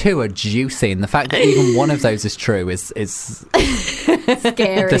 1 and 2 are juicy, and the fact that even one of those is true is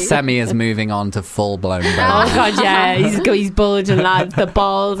Scary. the semi is moving on to full blown Oh burn. god, yeah, he's bulging, lads. The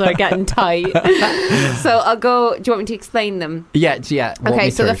balls are getting tight. So I'll go. Do you want me to explain them? Yeah. walk Okay,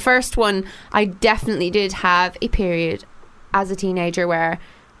 me so the through. first one, I definitely did have a period as a teenager where I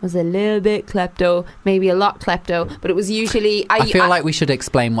was a little bit klepto, maybe a lot klepto, but it was usually I feel like we should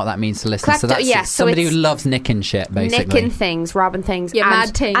explain what that means to listeners. So Klepto- that's yeah, so somebody who it's loves nicking shit, basically. nicking things, robbing things. Yeah, and,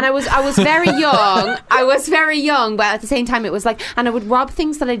 mad ting. And I was very young. I was very young, but at the same time, it was like, and I would rob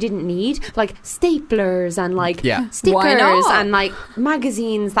things that I didn't need, like staplers and like Yeah. Why stickers not? and like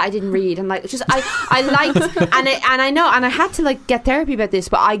magazines that I didn't read, and like just I liked and I know, and I had to like get therapy about this,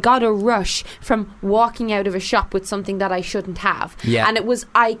 but I got a rush from walking out of a shop with something that I shouldn't have. Yeah. And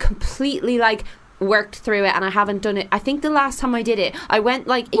I completely like worked through it, and I haven't done it. I think the last time I did it, I went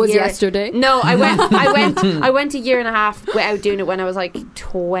like a Was year. yesterday? No, I went a year and a half without doing it when I was like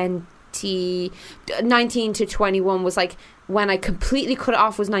 19 to 21 was like when I completely cut it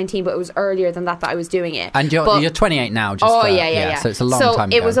off was 19, but it was earlier than that I was doing it. And you're But- 28 now. Just Oh for- yeah. So it's a long time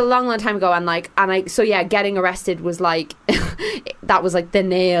ago. it was a long time ago, and getting arrested was like that was like the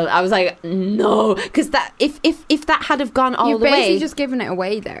nail. I was like, no, because that if that had have gone all You've the basically way, just given it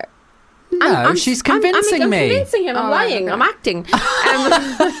away there. No, she's convincing I'm me. convincing him. I'm Oh, right, lying. okay. I'm acting.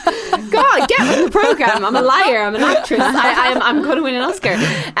 God, get with the program. I'm a liar. I'm an actress. I'm going to win an Oscar.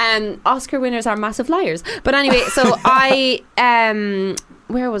 Oscar winners are massive liars. But anyway, so I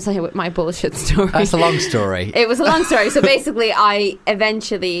where was I with my bullshit story? That's a long story. It was a long story. So basically, I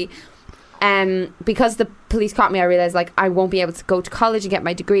eventually, because the police caught me, I realised like I won't be able to go to college and get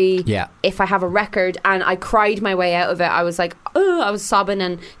my degree Yeah. if I have a record. And I cried my way out of it. I was like, oh, I was sobbing,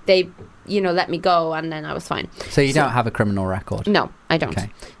 and they, let me go, and then I was fine. So you don't have a criminal record? No, I don't. Okay.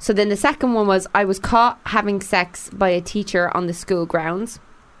 So then the second one was I was caught having sex by a teacher on the school grounds.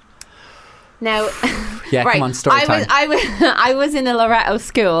 Now, Yeah, right, come on, story time. I was in a Loretto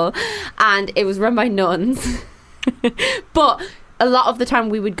school, and it was run by nuns. But a lot of the time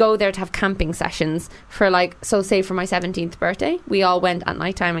we would go there to have camping sessions for like, so say for my 17th birthday, we all went at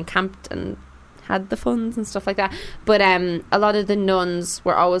night time and camped and had the funds and stuff like that. But a lot of the nuns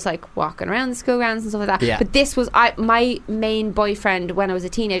were always like walking around the school grounds and stuff like that. Yeah. But this was my main boyfriend when I was a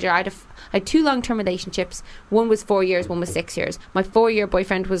teenager. I had 2 long-term relationships. One was 4 years, one was 6 years. My 4-year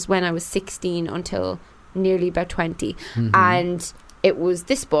boyfriend was when I was 16 until nearly about 20. And it was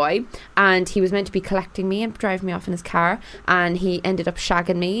this boy, and he was meant to be collecting me and driving me off in his car, and he ended up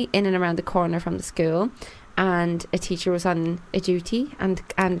shagging me in and around the corner from the school. And a teacher was on a duty and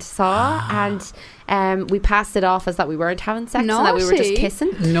saw, and we passed it off as that we weren't having sex and that we were just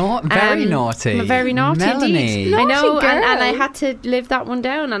kissing. Very naughty. Very naughty, Melanie. indeed. I know, Naughty girl. and I had to live that one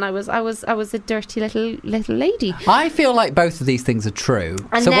down, and I was a dirty little lady. I feel like both of these things are true.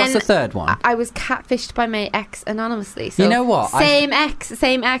 And So what's then the third one? I was catfished by my ex anonymously. So You know what? Same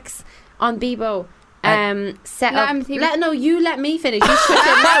ex on Bebo. Set Let up. him think- You let me finish. You shut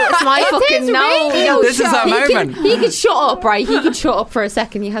your mouth. It's my fucking no. This is our moment. He can shut up, right? He can shut up for a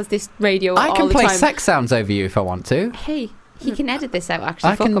second. He has this radio I all can the play time. sex sounds over you if I want to. Hey, he can edit this out.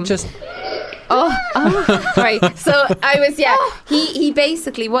 Actually, I fuck can him. just. Oh, right. So I was, He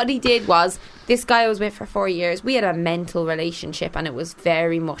basically, what he did was, this guy I was with for 4 years. We had a mental relationship, and it was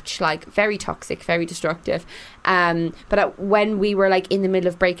very much like very toxic, very destructive. But when we were like in the middle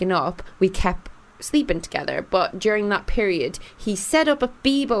of breaking up, we kept sleeping together. But during that period, he set up a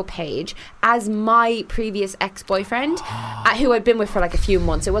Bebo page as my previous ex-boyfriend, who I'd been with for like a few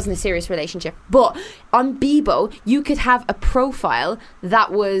months. It wasn't a serious relationship, but on Bebo you could have a profile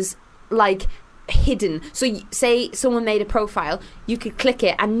that was like hidden. So say someone made a profile, you could click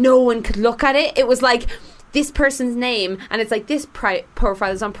it and no one could look at it. It was like this person's name, and it's like this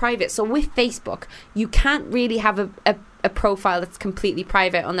profile is on private. So with Facebook, you can't really have a profile that's completely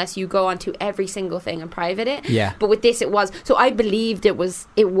private unless you go onto every single thing and private it. Yeah. But with this, it was. So I believed it was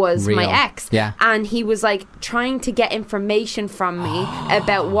Real. my ex. Yeah. And he was like trying to get information from me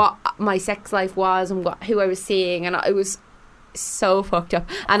about what my sex life was and who I was seeing, and it was so fucked up.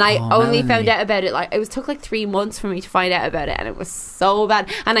 And I only Melanie. found out about it, like, it took like 3 months for me to find out about it, and it was so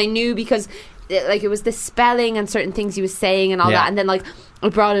bad. And I knew because like it was the spelling and certain things he was saying and all that, and then like I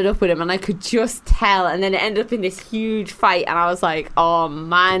brought it up with him and I could just tell, and then it ended up in this huge fight, and I was like, oh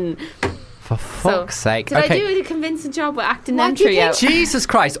man. For fuck's sake. Did I do a convincing job with acting What do you entry out? Jesus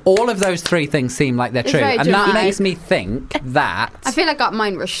Christ, all of those 3 things seem like they're It's true. very And that dramatic. makes me think that I feel like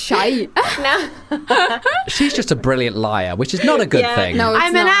mine were shite. she's just a brilliant liar, which is not a good thing. No, it's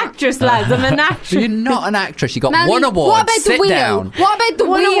I'm an not. actress, lads. I'm an actress. You're not an actress. You got Melanie, one award. What about Sit the wheel? down. What about the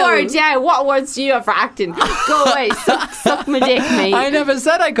One wheel? award, yeah. What awards do you have for acting? Go away, suck my dick, mate. I never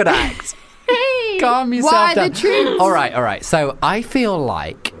said I could act. Hey. Calm yourself What are down. the truths? All right. So I feel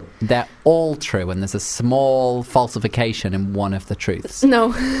like they're all true, and there's a small falsification in one of the truths.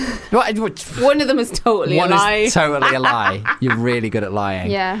 No, What- one of them is totally One a lie. is totally a lie. You're really good at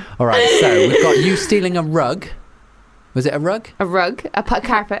lying. Yeah. All right. So we've got you stealing a rug. Was it a rug? A rug,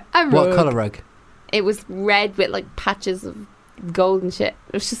 carpet. A What rug. colour rug? It was red with like patches of gold and shit.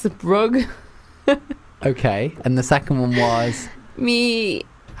 It was just a rug. Okay. And the second one was Me,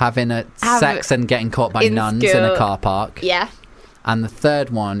 having sex and getting caught by in nuns in school. a car park. yeah. And the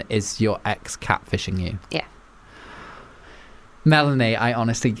third one is your ex catfishing you. Yeah. Melanie, I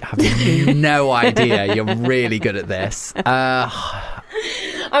honestly have no idea. You're really good at this. I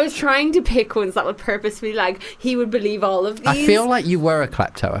was trying to pick ones that would purposefully, like, he would believe all of these. I feel like you were a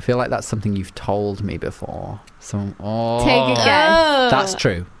klepto. I feel like that's something you've told me before. So, Take a guess. That's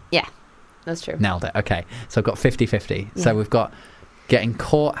true. Yeah, that's true. Nailed it. Okay. So I've got 50-50. So we've got getting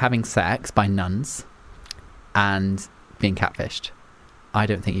caught having sex by nuns and being catfished. I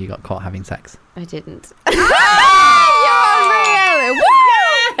don't think you got caught having sex. I didn't.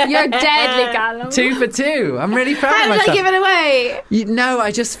 You're deadly, Callum. 2 for 2. I'm really proud How of did myself. I give it away? No,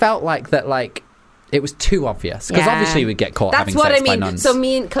 I just felt like that, like, it was too obvious. Because Yeah. obviously we'd get caught That's having what sex I by mean. nuns. So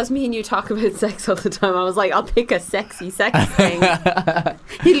because me and you talk about sex all the time, I was like, I'll pick a sexy sex thing.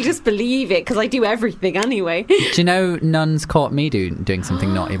 He'll just believe it because I do everything anyway. Do you know nuns caught me doing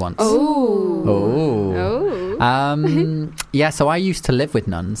something naughty once? Oh. Yeah, so I used to live with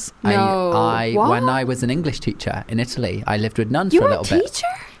nuns. No. What? When I was an English teacher in Italy, I lived with nuns You for a were a little bit. teacher?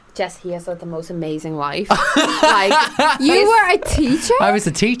 Jess, he has the most amazing life. Like, You were a teacher? I was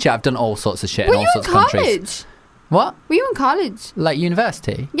a teacher. I've done all sorts of shit Were in all you in sorts of countries. college? What? Were you in college? Like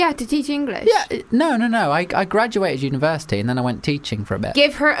university? Yeah, to teach English. Yeah, no. I graduated university and then I went teaching for a bit.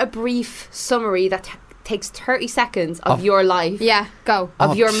 give her a brief summary that takes 30 seconds of your life. Yeah, go.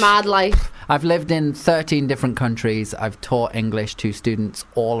 Of your mad life. I've lived in 13 different countries. I've taught English to students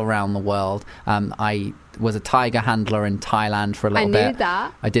all around the world. I was a tiger handler in Thailand for a little bit. I knew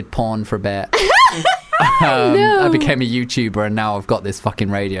that. I did porn for a bit. I became a YouTuber, and now I've got this fucking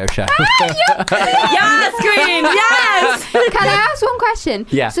radio show. Yes, Queen. Yes. Can I ask one question?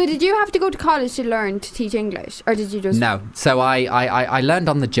 Yeah. So did you have to go to college to learn to teach English, or did you just? No. So I learned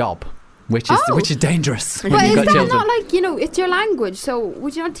on the job, which is dangerous when But you've is got that children. not like, it's your language? So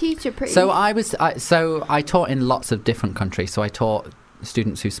would you not teach it pretty? So I taught in lots of different countries. So I taught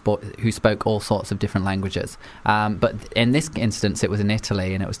students who spoke all sorts of different languages. But in this instance, it was in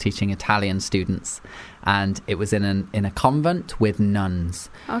Italy, and it was teaching Italian students, and it was in a convent with nuns.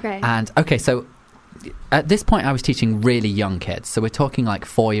 Okay. And so at this point, I was teaching really young kids. So we're talking like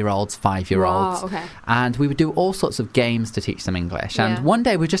 4-year-olds, 5-year-olds. Wow, okay. And we would do all sorts of games to teach them English. Yeah. And one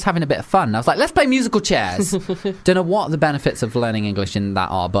day we were just having a bit of fun. I was like, let's play musical chairs. Don't know what the benefits of learning English in that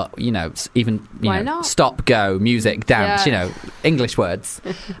are, but, Why not? stop, go, music, dance, Yeah. English words.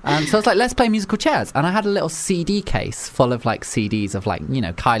 So I was like, let's play musical chairs. And I had a little CD case full of like CDs of like,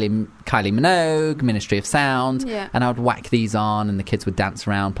 Kylie Minogue, Ministry of Sound. Yeah. And I would whack these on, and the kids would dance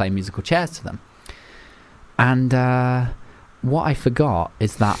around playing musical chairs to them. And what I forgot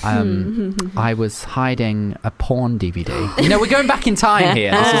is that I was hiding a porn DVD. We're going back in time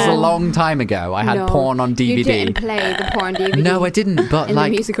here. This is a long time ago. I had No, porn on DVD. You didn't play the porn DVD. No, I didn't. But in the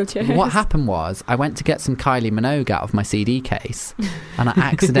like, musical chairs. what happened was, I went to get some Kylie Minogue out of my CD case, and I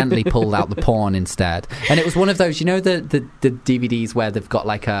accidentally pulled out the porn instead. And it was one of those, the DVDs where they've got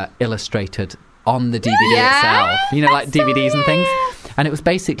like a illustrated on the DVD Yeah. itself. Like DVDs and things. And it was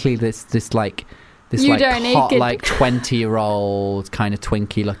basically this You like don't hot naked. like 20-year-old kind of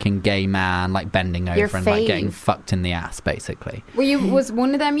twinky looking gay man like bending over Your and like getting fave. fucked in the ass basically. Was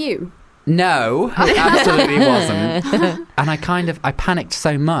one of them you? No, it absolutely wasn't. And I panicked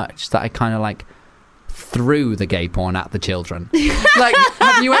so much that I kind of like threw the gay porn at the children. Like,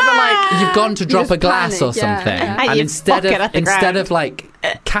 have you ever you've gone to drop just a glass panic, or yeah, something, yeah. And and you instead fuck it at the of ground. like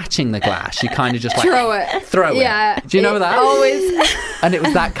catching the glass, you kind of just like Throw it. it. Yeah. Do you know that? Always. And it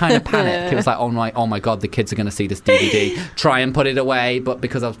was that kind of panic. It was like, oh my god, the kids are going to see this DVD. Try and put it away, but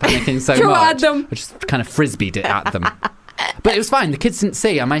because I was panicking so Throw much, at them. I just kind of frisbeed it at them. But it was fine. The kids didn't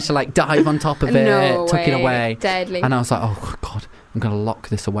see. I managed to like dive on top of it, No took it way. away, Deadly. and I was like, oh god, I'm going to lock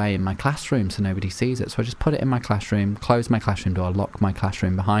this away in my classroom so nobody sees it. So I just put it in my classroom, close my classroom door, lock my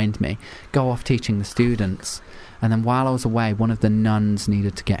classroom behind me, go off teaching the students. And then while I was away, one of the nuns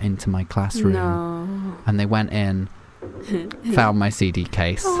needed to get into my classroom. No. And they went in, found my CD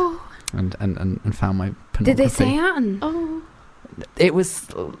case, and found my pornography. Did they say anything? Oh. It was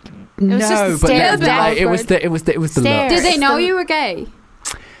just a no, but stare like, it was down. the look. Stare. Did they know Still- you were gay?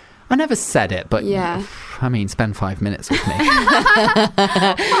 I never said it, but Yeah. I mean, spend 5 minutes with me.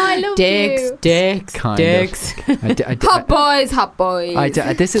 I love you. Dicks. Kind Dicks. of. I d- Hot boys, hot boys.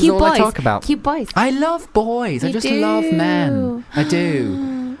 this is Cute all boys. I talk about. Cute boys. I love boys. I You just do. love men. I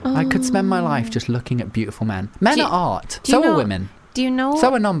do. I could spend my life just looking at beautiful men. Men Do you- are art. do you So are know- women. Do you know?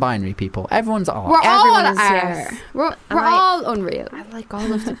 So are non-binary people. Everyone's art. We're all Everyone's, are. yes. We're And all unreal. I like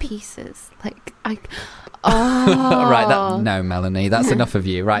all of the pieces. Like I. Oh. Right, no, Melanie, that's enough of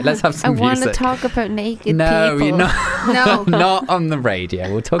you. Right, let's have I some want to music. talk about naked No, people. you're not. No. Not on the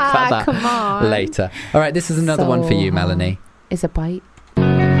radio. We'll talk about that come on. later. All right, this is another one for you, So- Melanie. Is a bite?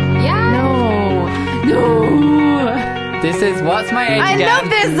 Yeah. No. This is What's My Age I Again love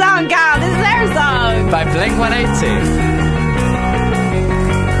this song, Gal. This is their song. by Blink-182.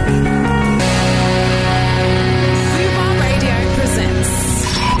 Radio presents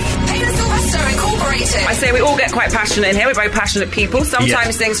Taylor Sylvester Incorporated. I say we all get quite passionate in here. We're very passionate people.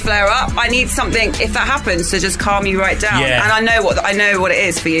 Sometimes things flare up. I need something, if that happens, to just calm you right down. Yeah. And I know what it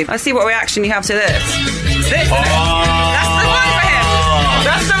is for you. Let's see what reaction you have to this. This. That's the one for him.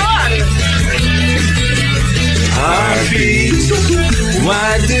 That's the one.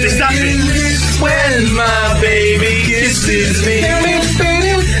 Why do this when my baby kisses me?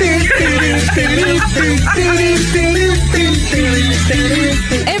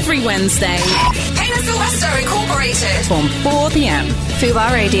 every Wednesday Taylor Sylvester Incorporated. from 4 p.m.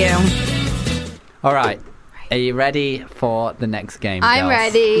 Fubar Radio. All right. Are you ready for the next game? I'm girls?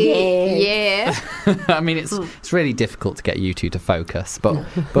 ready. Yeah. I mean, it's really difficult to get you two to focus, but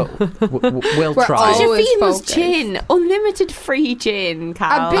we'll We're try. all- Your Always famous focus. gin. Unlimited free gin,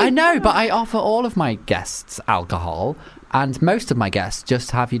 Cal. A big- I know, but I offer all of my guests alcohol, And most of my guests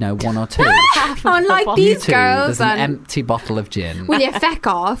just have, one or two. Unlike You these two, girls, there's an and empty bottle of gin. will you feck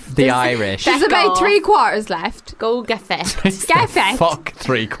off? The Irish. There's about 3/4 left. Go get fed. Get fecked. Fuck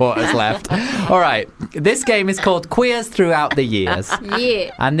 3/4 left. All right. This game is called Queers Throughout the Years.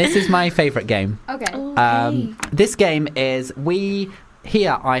 Yeah. And this is my favourite game. Okay. This game is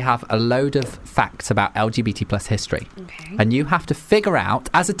here I have a load of facts about LGBT plus history. Okay. And you have to figure out,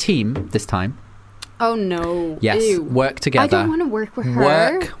 as a team this time, Oh no. yes, Ew. work together. I don't want to work with her.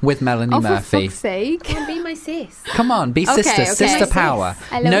 Work with Melanie Oh, Murphy. for fuck's sake. Can be my sis. Come on, be Okay, sisters, okay. sister Sis. power.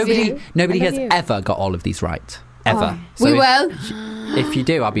 I love you. Nobody I love has you. ever got all of these right. Ever. So We if- will. If you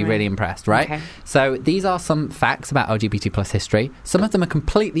do, I'll be really impressed, right? Okay. So these are some facts about LGBT plus history. Some of them are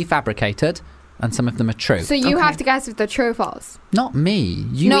completely fabricated, and some of them are true. So you have to guess if they're true or false. Not me.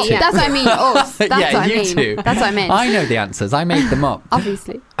 You No, two. that's what I mean. Us. That's yeah, what I you mean. two. That's what I meant. I know the answers. I made them up.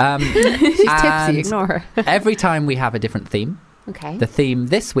 Obviously. She's tipsy. Ignore her. Every time we have a different theme. Okay. The theme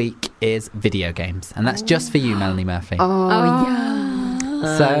this week is video games, and that's just for you, Melanie Murphy. Oh,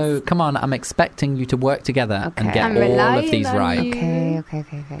 yeah. So come on, I'm expecting you to work together and Okay. get I'm all of relying these on right. you. Okay.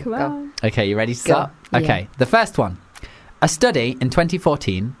 Come Go. on. Okay, you ready to start? Go. Okay, the first one. A study in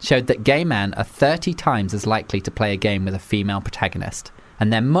 2014 showed that gay men are 30 times as likely to play a game with a female protagonist,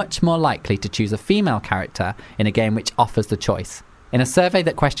 and they're much more likely to choose a female character in a game which offers the choice. In a survey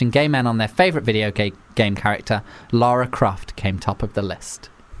that questioned gay men on their favourite video game character, Lara Croft came top of the list.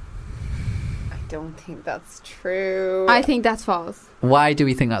 I don't think that's true. I think that's false. Why do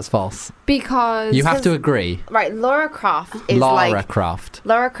we think that's false? Because You have to agree. Right, Lara Croft is Lara Croft.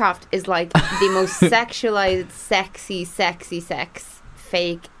 Lara Croft is like the most sexualized, sexy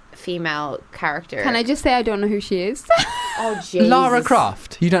fake female character. Can I just say I don't know who she is? Oh, Jesus. Lara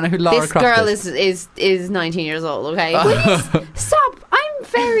Croft. You don't know who Lara This Croft girl is? is 19 years old. Okay. Stop! I'm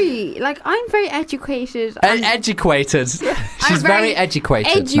very educated. and Educated. She's very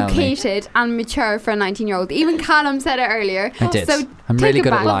educated. Melanie. educated and mature for a 19-year-old. Even Callum said it earlier. I did. So I'm take really it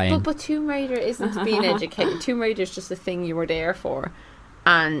good at back. lying. But Tomb Raider isn't being educated. Tomb Raider is just a thing you were there for,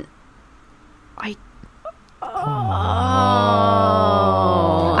 and I.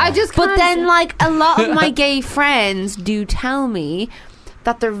 I just But can't- then, like, a lot of my gay friends do tell me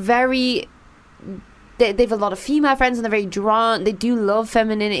that they're very. They've a lot of female friends and they're very drawn. They do love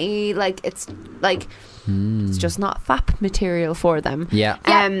femininity. Like, it's just not FAP material for them. Yeah.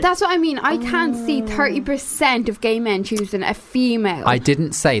 Yeah, that's what I mean. I can't see 30% of gay men choosing a female. I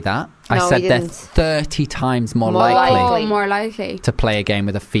didn't say that. I No, said you they're didn't. 30 times more More likely likely. Oh, more likely. to play a game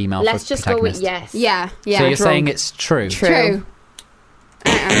with a female Let's just go with protagonist. yes. Yeah. So you're Drunk. saying it's true? True.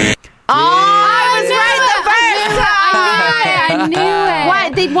 I was right the first time. I knew it. Why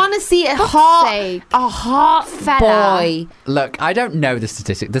they'd want to see a hot Fella. boy. Look, I don't know the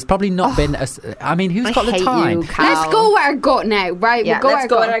statistic. There's probably not been a... I mean, who's I got the hate time? you, Cal. Let's go with our gut now, right? Yeah, we'll go let's with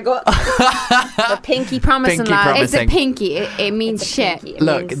go. our And gut. I got the pinky promising Pinky lad. promise. It's a promising. pinky. It means It's a shit. pinky. It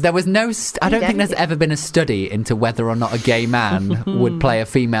Look, means- there was no... I don't think there's anything. ever been a study into whether or not a gay man would play a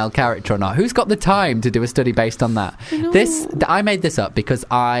female character or not. Who's got the time to do a study based on that? I made this up because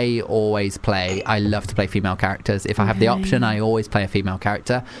I love to play female characters. If I have the option, I always play a female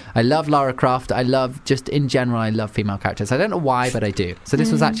character. I love Lara Croft. I love, just in general, I love female characters. I don't know why, but I do. So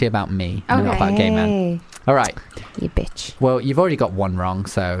this was actually about me, and not about gay men. All right. You bitch. Well, you've already got one wrong,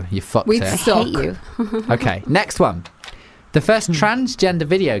 so you fucked We it. suck. Hate you. Okay, next one. The first transgender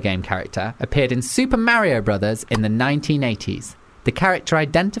video game character appeared in Super Mario Brothers in the 1980s. The character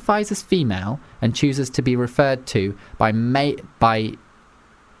identifies as female and chooses to be referred to by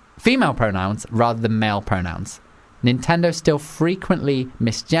female pronouns rather than male pronouns. Nintendo still frequently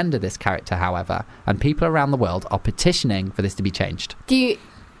misgender this character, however, and people around the world are petitioning for this to be changed. You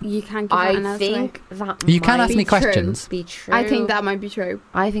can't give that an I answer. think that You can might ask me be true. questions. be true. I think that might be true.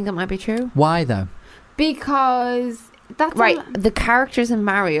 I think that might be true. Why, though? Because that's Right, the characters in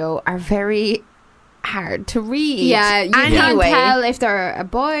Mario are very hard to read. Yeah, you can't Anyway, tell if they're a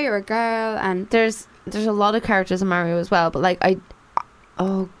boy or a girl, and there's a lot of characters in Mario as well, but like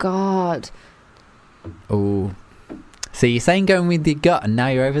oh god, Oh. So you're saying going with your gut, and now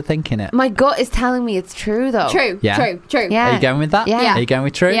you're overthinking it. my gut is telling me it's true though. true, Yeah. true. Yeah. Are you going with that? Yeah. Are you going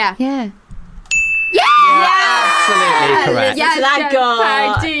with true? Yeah. Yeah. Absolutely correct. Yes, that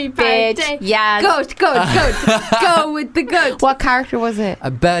gut, party. bitch. Yeah. Good. Go with the good. What character was it? A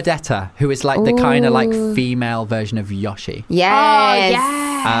Birdetta, who is like the kind of like Ooh. female version of Yoshi. Yes. Oh,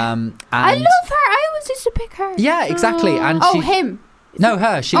 yeah. And I love her. I always used to pick her. Yeah, exactly. And Oh, she, him. No,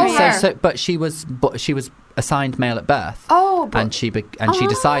 her. She Oh, was her. but she was assigned male at birth. Oh, but And she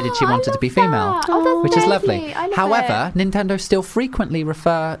decided she I wanted to love be female, that. Oh, that's which is lovely. I love However, Nintendo still frequently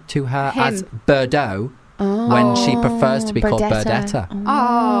refer to her Him. as Birdo when she prefers to be called Birdetta.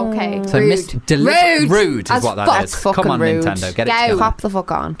 Oh, okay. So rude is As what that fuck. is. Fucking Come on, rude. Nintendo, get it Go. together. Pop the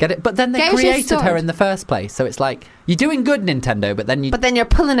fuck on. Get it? But then they Get your created her sword. in the first place, so it's like you're doing good, Nintendo, but then But then you're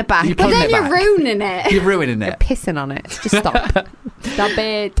pulling it back. You're But pulling then it you're back. ruining it. you're ruining it. Pissing on it. Just stop. Stop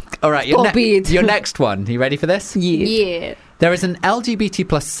it. All right, your, Stop it. your next one. You ready for this? Yeah. There is an LGBT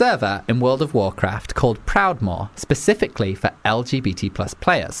plus server in World of Warcraft called Proudmoore, specifically for LGBT plus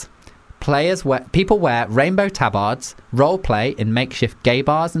players. People wear rainbow tabards, roleplay in makeshift gay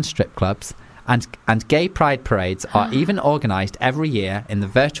bars and strip clubs, and gay pride parades are even organised every year in the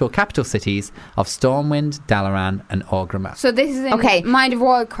virtual capital cities of Stormwind, Dalaran and Orgrimmar. So this is in Okay. Mind of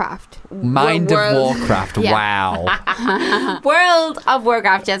Warcraft. Mind of World- Warcraft, Yeah. wow. World of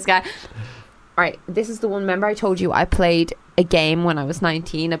Warcraft, Jessica. All right, this is the one. Remember, I told you I played a game when I was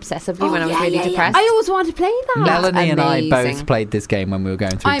 19 obsessively when I was really depressed. I always wanted to play that. Melanie and I both amazing. played this game when we were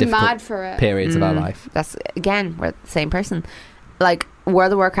going through I'm difficult mad for it. periods of our life. That's again, we're the same person. Like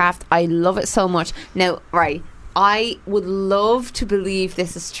World of Warcraft, I love it so much. Now, right, I would love to believe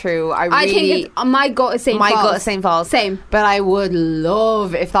this is true. I think really, it's, my gut is St. my Paul's. gut is St. Paul's. Same. But I would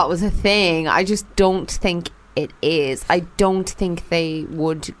love if that was a thing. I just don't think it is. I don't think they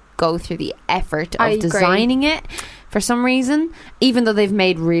would go through the effort I of agree. designing it for some reason, even though they've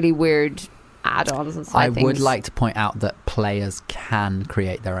made really weird add-ons and I side would things. like to point out that players can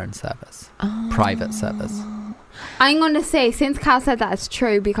create their own servers, private servers. I'm going to say, since Cal said that, it's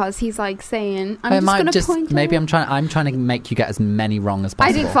true because he's like saying, I'm It just might going to just point maybe out. I'm trying to make you get as many wrong as I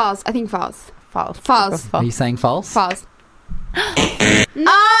possible. think false. I think false. false. False. Are you saying false? False.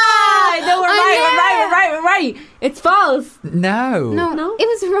 No, we're right. It's false. No. No, it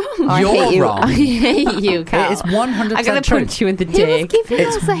was wrong. I You're hate you. wrong. I hate you, Cal. It is 100% I'm gonna true. punch you in the He was dick. giving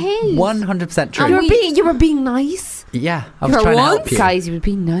It's us a hint. 100% true. You were being nice. Yeah, I was For trying to once, help you. Guys, you would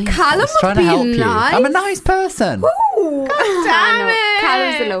be nice. I Callum was was trying to help being you. nice. I'm a nice person. Damn it.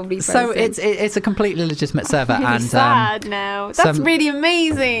 Callum's a lovely person. So it's a completely legitimate server, and sad now. That's some- really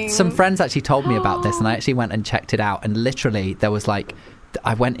amazing. some friends actually told me about this, and I actually went and checked it out. And literally, there was like,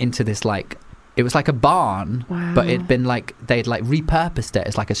 I went into this like, it was like a barn, but it'd been like they'd like repurposed it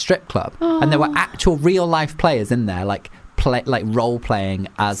as like a strip club, and there were actual real life players in there, like role playing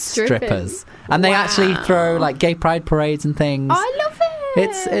as Stripping. strippers, and they actually throw like gay pride parades and things. I love it.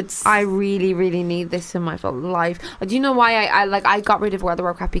 It's I really, really need this in my life. Do you know why I got rid of World of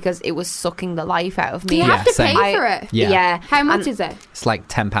Warcraft? Because it was sucking the life out of me. Do you Yeah, have to same. pay for it? Yeah. How much And- is it? it's like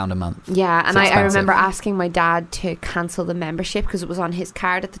 £10 a month. Yeah, and It's I expensive. remember asking my dad to cancel the membership because it was on his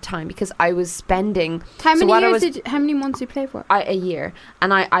card at the time because I was spending How so many what I years was- how many months did you play for? a year,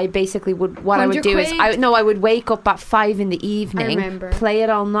 and I basically would what I would 100 do is quid? I would wake up at 5 in the evening, remember. play it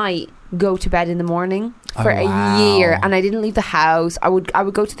all night, go to bed in the morning for Oh, wow. a year, and I didn't leave the house. I would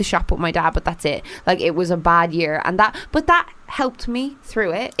go to the shop with my dad, but that's it. Like it was a bad year, and that helped me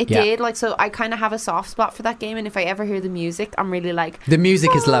through it. It Yeah. did. Like so, I kind of have a soft spot for that game, and if I ever hear the music, I'm really like, The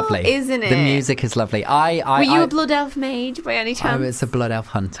music is Oh, lovely, isn't The it? music is lovely. were you a blood elf mage by any I chance? was a blood elf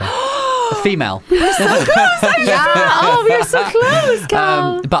hunter, a female. Oh, we were so close,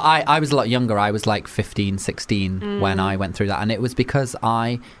 Cal. But I was a lot younger. I was like 15, 16 when I went through that. And it was because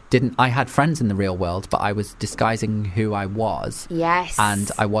I had friends in the real world, but I was disguising who I was. Yes.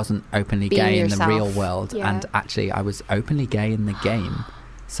 And I wasn't openly Being gay yourself. in the real world. Yeah. And actually, I was openly gay in the game.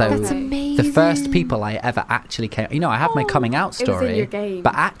 So That's amazing. the first people I ever actually came, I have my coming out It was in story, your game.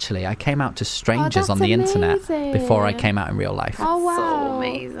 but actually I came out to strangers that's on the internet amazing. before I came out in real life. Oh wow. So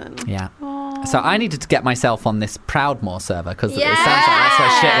amazing. Yeah. So I needed to get myself on this Proudmoore server because it sounds like that's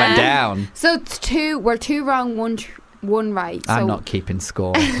where shit went down. So it's we're two wrong, one right. So I'm not keeping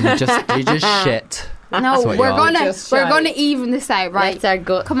score. You just shit. That's No, what we're you are. gonna Just we're shy. gonna even this out, right? That's our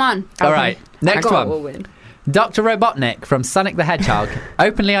gut. Come on. All right, next Our gut one. will win. Dr. Robotnik from Sonic the Hedgehog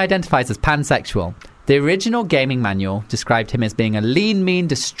openly identifies as pansexual. The original gaming manual described him as being a lean, mean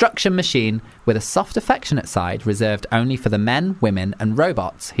destruction machine with a soft, affectionate side reserved only for the men, women, and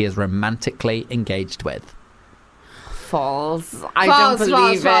robots he is romantically engaged with. False. I don't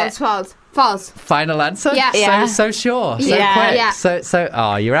believe it. False. Final answer? Yeah. Yeah. So sure. So Yeah. quick. Yeah.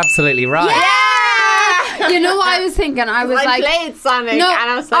 Oh, you're absolutely right. You know what I was thinking? I was like, played Sonic, No,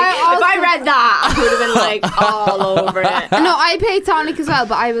 and I was like, I if I also- read that, I would have been like all over it. no, I played Sonic as well,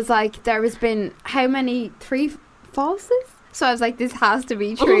 but I was like, there has been how many 3 falses? So I was like, this has to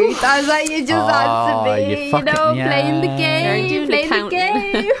be true. So I was like, it just has to you be, fucking- playing the You're game, doing playing the the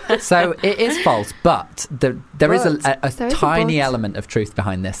game. So it is false, but there is But. a There is a tiny but. element of truth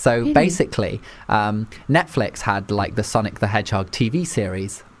behind this. So basically, Netflix had like the Sonic the Hedgehog TV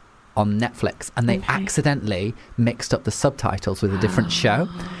series on Netflix, and they accidentally mixed up the subtitles with a different show.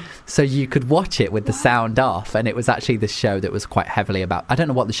 So you could watch it with the sound off, and it was actually this show that was quite heavily about, I don't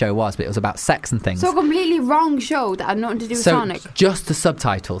know what the show was, but it was about sex and things. So a completely wrong show that had nothing to do with Sonic. Just the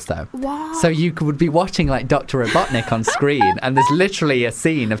subtitles, though. Wow. So you would be watching like Dr. Robotnik on screen, and there's literally a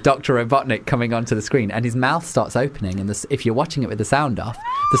scene of Dr. Robotnik coming onto the screen, and his mouth starts opening, and if you're watching it with the sound off,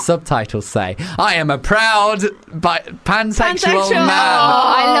 the subtitles say, "I am a proud pansexual man." Oh,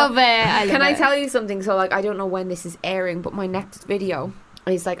 I love it. Can I tell you something? So, like, I don't know when this is airing, but my next video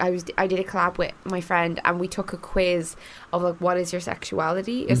is like I did a collab with my friend, and we took a quiz of like, what is your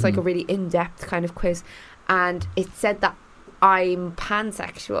sexuality? It's like a really in-depth kind of quiz, and it said that I'm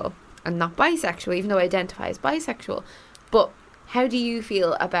pansexual and not bisexual, even though I identify as bisexual. But how do you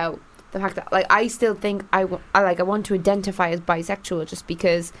feel about the fact that, like, I still think I want to identify as bisexual, just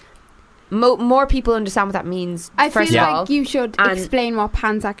because more people understand what that means. I feel first of all. like you should explain what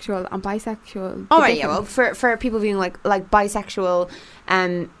pansexual and bisexual. All right, yeah. Well, for people being like bisexual,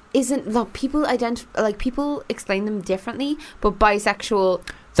 isn't, look, people people explain them differently, but bisexual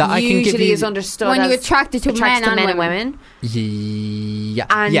usually is understood when as you're attracted to men and women. Yeah,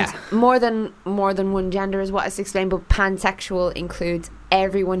 and more than one gender is what is explained. But pansexual includes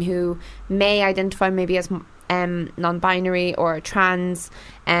everyone who may identify maybe as non-binary or trans,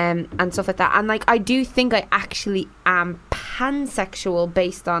 and stuff like that. And like, I do think I actually am pansexual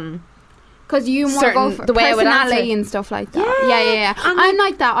based on, because you more go for the way personality and stuff like that. Yeah. I'm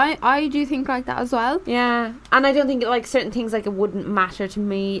like that. I do think like that as well. Yeah, and I don't think like certain things, like, it wouldn't matter to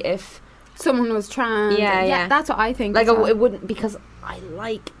me if someone was trans. Yeah, that's what I think. Like, it wouldn't, because I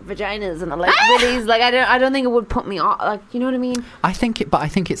like vaginas and I like willies. Like, I don't think it would put me off. Like, you know what I mean? I think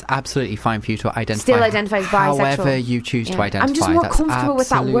it's absolutely fine for you to identify. Still identify as bisexual. However you choose to identify. I'm just more comfortable with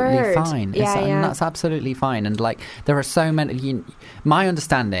that word. Fine. And that's absolutely fine. And like, there are so many. My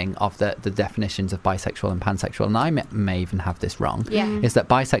understanding of the definitions of bisexual and pansexual, and I may even have this wrong, is that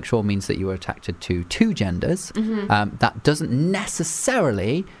bisexual means that you are attracted to two genders. That doesn't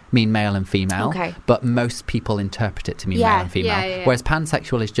necessarily mean male and female, but most people interpret it to mean male and female. Whereas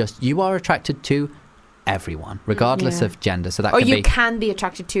pansexual is just, you are attracted to everyone, regardless of gender. So that can be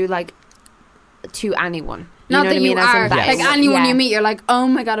attracted to, like, to anyone. Not that you are. Like, anyone you meet, you're like, oh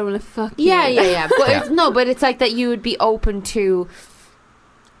my god, I want to fuck you. Yeah. But but it's like that you would be open to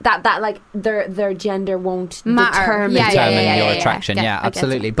that like their gender won't determine your attraction.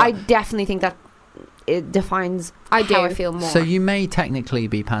 Absolutely. But I definitely think that it defines how I feel more. So you may technically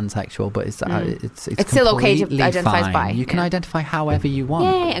be pansexual, but it's still okay to identify as bi. You can identify however you want.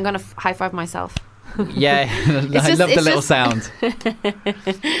 Yay, I'm going to high five myself. Yeah, I love the little sound.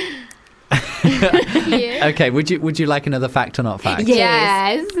 Okay, would you like another fact or not fact?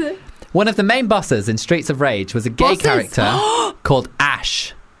 Yes. One of the main bosses in Streets of Rage was a gay character called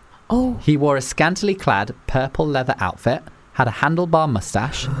Ash. Oh. He wore a scantily clad purple leather outfit, had a handlebar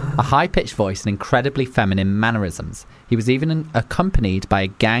mustache, a high-pitched voice, and incredibly feminine mannerisms. He was even accompanied by a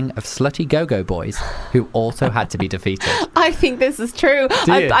gang of slutty go-go boys who also had to be defeated. I think this is true.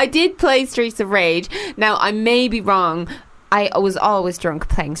 I did play Streets of Rage. Now, I may be wrong. I was always drunk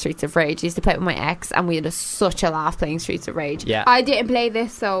playing Streets of Rage. I used to play it with my ex, and we had such a laugh playing Streets of Rage. Yeah. I didn't play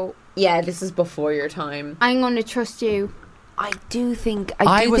this, so... Yeah, this is before your time. I'm going to trust you. I do think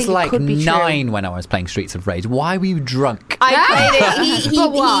I was think like it could be 9 true. when I was playing Streets of Rage. Why were you drunk? I played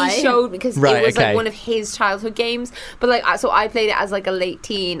it. He showed, because it was okay. like one of his childhood games. But like, so I played it as like a late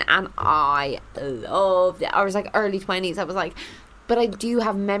teen, and I loved it. I was like early 20s. I was like, but I do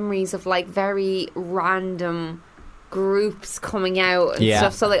have memories of like very random groups coming out and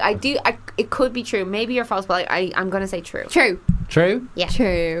stuff. So like, it could be true. Maybe you're false, but like, I'm gonna say true. True? Yeah.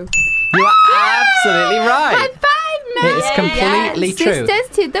 True. You are absolutely right. High five, man. It is completely true.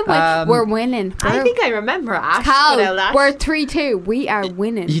 Sisters to the win. We're winning. I think I remember Ash. Cal, we're 3-2. We are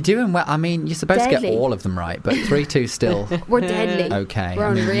winning. You're doing well. I mean, you're supposed to get all of them right, but 3-2 still. We're deadly. Okay. We're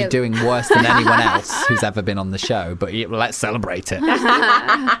unreal. You're doing worse than anyone else who's ever been on the show, but let's celebrate it.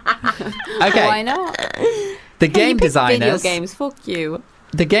 Okay. Why not? The game designers. Video games. Fuck you.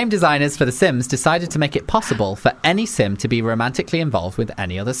 The game designers for The Sims decided to make it possible for any sim to be romantically involved with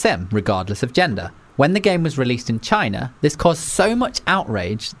any other sim, regardless of gender. When the game was released in China, this caused so much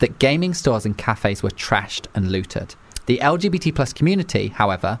outrage that gaming stores and cafes were trashed and looted. The LGBT+ community,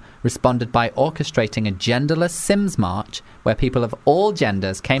 however, responded by orchestrating a genderless Sims march where people of all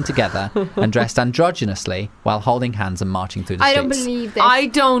genders came together and dressed androgynously while holding hands and marching through the streets. I don't believe this. I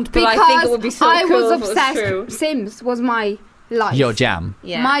don't, but because I think it would be so I cool was if it was obsessed. true. Sims was my life. Your jam.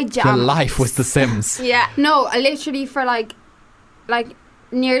 Yeah. My jam. Your life was The Sims. Yeah. No, I literally for like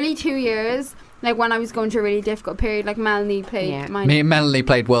nearly 2 years, Like when I was going through a really difficult period, like Melanie played mine. Me and Melanie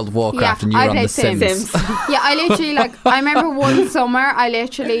played World of Warcraft, and you I were on played The Sims. Yeah, I literally I remember one summer I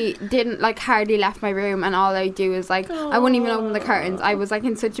literally didn't hardly left my room, and all I'd do is I wouldn't even open the curtains. I was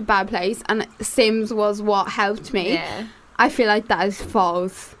in such a bad place, and Sims was what helped me. Yeah. I feel like that is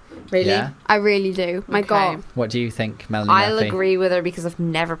false. Really? Yeah. I really do. My God. What do you think, Melanie I'll Murphy? agree with her because I've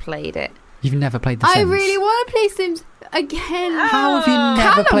never played it. You've never played The Sims? I really want to play Sims again. How have you never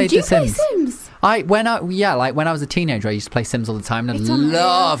Callum, played do you The Sims? play Sims? When I was a teenager, I used to play Sims all the time, and I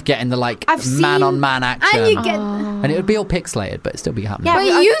love getting the I've seen- man-on-man action. And you get... And it would be all pixelated, but it'd still be happening. Yeah, But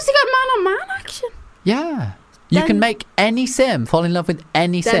you used to get man-on-man action. Yeah. You Then- can make any sim fall in love with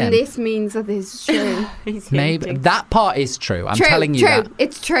any Then sim. this means that this is true. Maybe that part is true. I'm true, telling you true. that.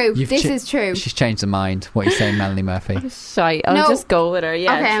 It's true. You've This cha- is true. She's changed her mind. What are you saying, Melanie Murphy? Shy. I'll No. just go with her.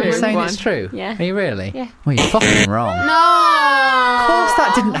 Yeah, Okay, I'm true. You're saying Go on. it's true? Yeah. Are you really? Yeah. Well, you're fucking wrong. No. Of course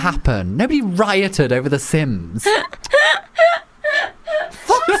that didn't happen. Nobody rioted over The Sims.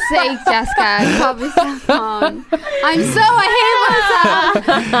 Fuck's sake, Jessica. Put yourself on. I'm so I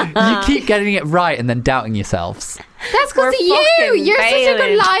hate myself. You keep getting it right and then doubting yourselves. That's because We're of you. fucking You're such a good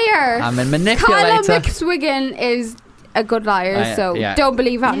bailing. liar. I'm a Callum manipulator. McSwiggan is a good liar, so yeah. don't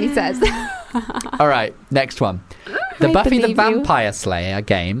believe what he says. All right, next one. The I Buffy the believe you. Vampire Slayer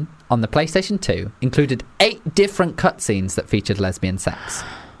game on the PlayStation 2 included 8 different cutscenes that featured lesbian sex.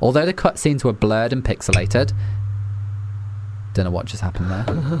 Although the cutscenes were blurred and pixelated, don't know what just happened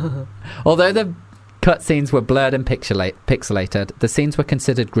there. Although the cutscenes were blurred and pixelated, the scenes were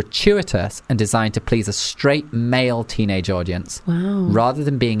considered gratuitous and designed to please a straight male teenage audience, rather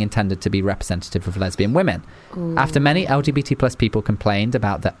than being intended to be representative of lesbian women. After many LGBT plus people complained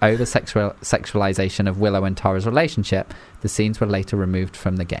about the over-sexualization of Willow and Tara's relationship, the scenes were later removed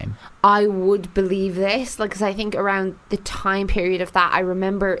from the game. I would believe this, because I think around the time period of that, I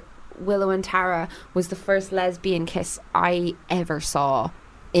remember Willow and Tara was the first lesbian kiss I ever saw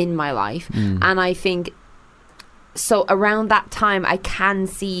in my life, and I think so around that time I can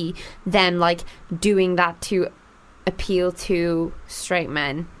see them doing that to appeal to straight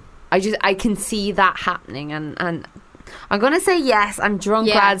men. I can see that happening, and I'm gonna say yes. I'm drunk,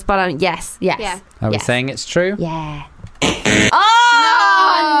 Yeah. lads, but I'm yes. Yeah. Are we Yes. saying it's true? Yeah.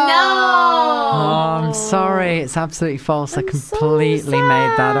 Oh, I'm sorry. It's absolutely false. I completely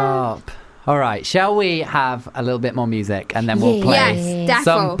made that up. All right. Shall we have a little bit more music and then we'll play Yes,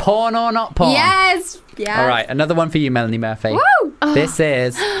 some defo. porn or not porn? Yes. Yes. All right. Another one for you, Melanie Murphy. Woo! This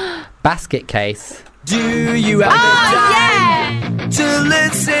is Basket Case. Do you have the time to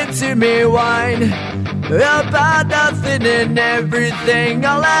listen to me whine about nothing and everything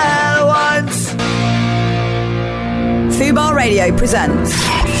all at once? Fubar Radio presents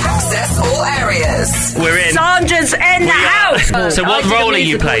Access all areas. We're in. Sandra's in the house. So what role are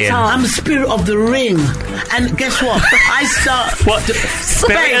you playing? I'm Spirit of the Ring. And guess what? I start... What?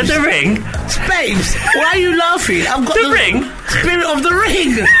 Spirit of the Ring? Babes, why are you laughing? I've got The Ring? Spirit of the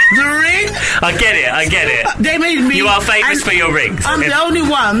Ring. The Ring? I get it. They made me... You are famous and for your rings. I'm the only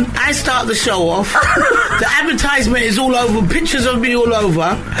one. I start the show off. The advertisement is all over. Pictures of me all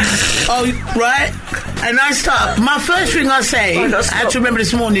over. Oh, right? And I start... My first thing I say, I had to remember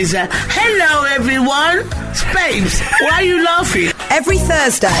this morning, is hello, everyone. Babes, why are you laughing? every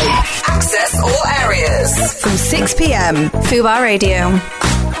Thursday Access all areas. from 6 p.m. Fubar Radio.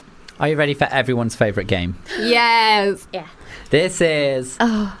 Are you ready for everyone's favourite game? Yes. Yeah. This is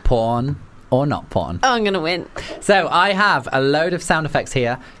porn or not porn. Oh, I'm gonna win. So I have a load of sound effects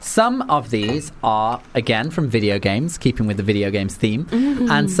here. Some of these are, again, from video games, keeping with the video games theme.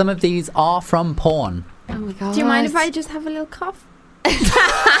 And some of these are from porn. Oh my god. Do you mind if I just have a little cough?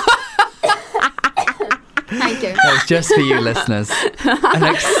 Thank you. That was just for you listeners. An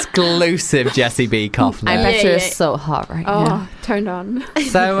exclusive Jessie B cough I there. bet Yeah, you're yeah. so hot right Oh, now. turned on.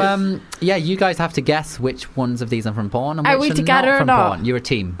 So, yeah, you guys have to guess which ones of these are from porn and Are which we are together not or from not? porn. You're a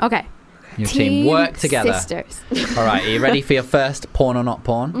team. Okay. You're a team. Work together. Sisters. All right, are you ready for your first porn or not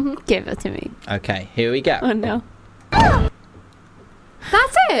porn? Give it to me. Okay, here we go. Oh no.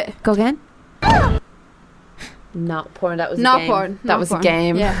 That's it. Go again. Not porn. That was a Not game. porn. That not was porn. a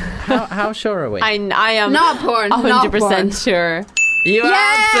game. Yeah. How sure are we? I am Not porn. Not 100% porn. sure. You are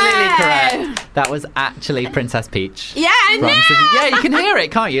Yeah! absolutely correct. That was actually Princess Peach. Yeah, I From know. Yeah, you can hear it,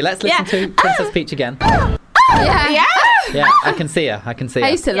 can't you? Let's listen to Princess Peach again. Yeah. Yeah, I can see her. I can see I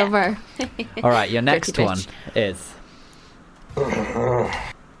her. used to love her. All right, your next Dirty one bitch. is...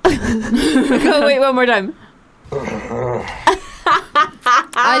 Go wait one more time.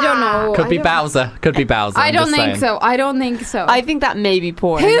 I don't know. Could be I don't- Bowser. Could be Bowser. I I'm don't just think saying. so. I don't think so. I think that may be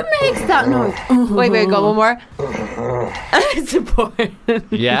porn. Who makes that noise? Wait, go one more. It's a porn.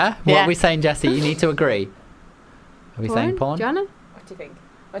 Yeah? What Yeah. are we saying, Jessie? You need to agree. Are we saying porn? Do you wanna? What do you think?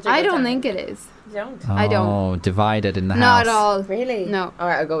 I don't think it is. You don't? Oh, I don't. divided in the house. Not at all. Really? No. All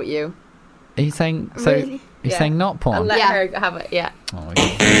right, I'll go with you. Are you saying... So, Really? you're Yeah. saying not porn? I'll let Yeah. her have it, yeah. Oh, you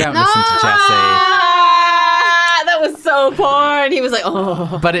don't listen to Jessie. That was so porn. He was like,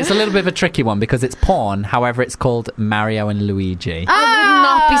 oh. But it's a little bit of a tricky one because it's porn. However, it's called Mario and Luigi. I would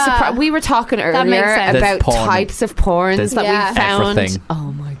not be surprised. We were talking makes earlier sense. about There's porn. types of porns There's that we found. everything.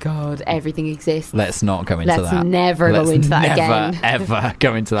 Oh my god, everything exists. Let's not go into Let's that. never go into that never, again. ever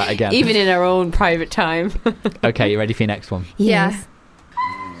go into that again. Even in our own private time. Okay, you ready for your next one? Yes.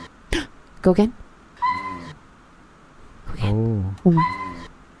 Go again. Oh.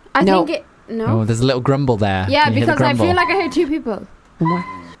 I No. think it. No. Oh, there's a little grumble there. Yeah, Can you hear the because I feel grumble? like I heard two people. One more.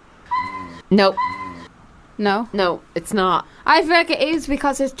 No, No. no, it's not. I feel like it is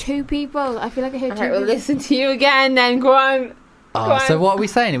because there's two people. I feel like I heard All two right, we'll people. listen to you again then. Go on. Oh, so on. what are we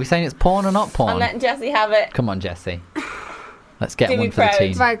saying? Are we saying it's porn or not porn? I'm letting Jessie have it. Come on, Jessie. Let's get Do me one for the proud.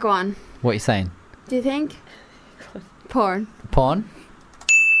 team. Right, go on. What are you saying? Do you think? Porn. Porn?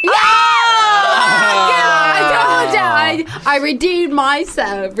 I told you. I redeemed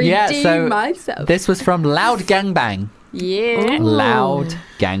myself. Redeemed myself. This was from Loud Gangbang. Yeah. Loud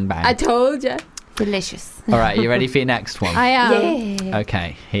Gangbang. I told you. Delicious. All right, you ready for your next one? I am. Yeah.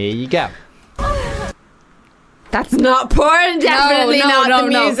 Okay, here you go. That's not porn. Definitely no, not no,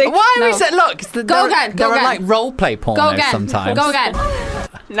 the no. music. Why are we No. saying? Look, Go again, there go are again. like role play Go pornos again. sometimes. Go again.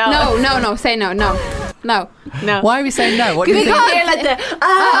 No. Say no. No. No. No. Why are we saying no? What do you Because think? you hear like the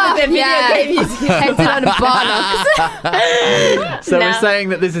the video yeah. game music. Heads on the bollocks. So No. we're saying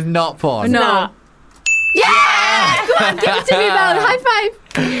that this is not porn. No. Yeah! Go on, give it to me, Belle. High five.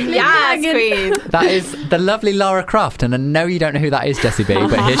 Yes, queen. That is the lovely Lara Croft, and I know you don't know who that is, Jessie B,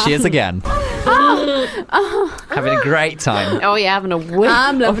 but here she is again. Having a great time. Oh yeah, having a whale.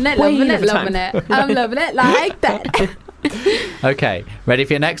 I'm loving it, whale loving of it, a time. loving it. I'm loving it like that. Okay, ready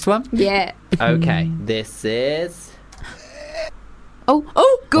for your next one? Yeah. Okay, this is...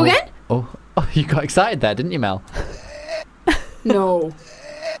 Oh, go again. Oh, you got excited there, didn't you, Mel? No.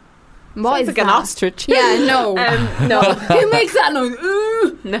 What Sounds is like an that? ostrich. Yeah, no. No. Who makes that noise?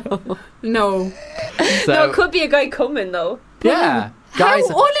 Ooh. No. No. So, No, it could be a guy coming though. yeah. Guys,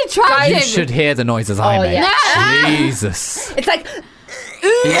 How unattractive. you should hear the noises I Oh, make. yeah. Jesus. It's like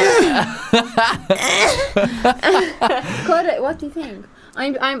What do you think?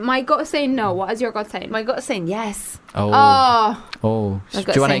 My gut is saying no. What is your gut saying? my gut saying yes. Oh. Oh. Oh. I've Do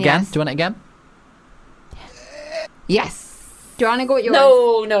got you want it saying again? yes. Do you want it again? Yes. Do you want to go with yours?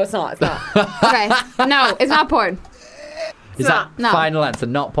 No, it's not. It's not. Okay. No, it's not porn. Is not. that No. final answer,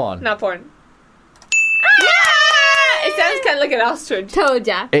 not porn? Not porn. It sounds kind of like an ostrich. Told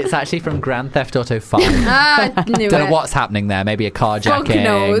ya. It's actually from Grand Theft Auto 5. Knew Don't know it. what's happening there. Maybe a Fuck carjacking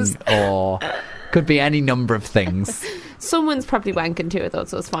knows. or could be any number of things. Someone's probably wanking to it though,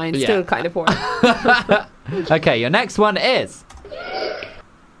 so it's fine. Yeah. Still kind of porn. Okay, your next one is...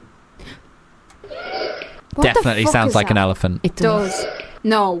 What the Definitely fuck sounds is like an that? elephant. It Does.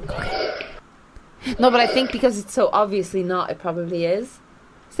 No. No, but I think because it's so obviously not, it probably is.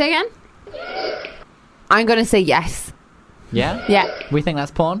 Say again? I'm gonna say yes. Yeah? Yeah. We think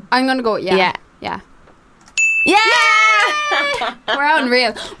that's porn? I'm gonna go. Yeah. Yeah. Yeah. Yeah. We're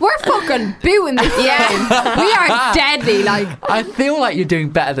unreal. We're fucking booing this game. We are deadly. Like, I feel like you're doing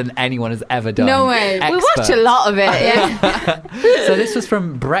better than anyone has ever done. No way. We watch a lot of it. Yeah. So this was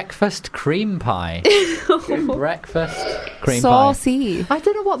from Breakfast Cream Pie. Breakfast Cream Saucy. Pie. I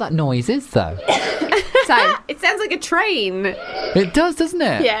don't know what that noise is, though. sorry. It sounds like a train. It does, doesn't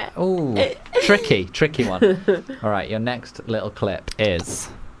it? Yeah. Oh, tricky one. All right, your next little clip is...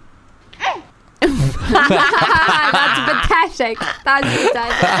 That's pathetic. That's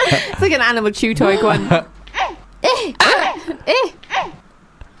pathetic. It's like an animal chew toy. Go on.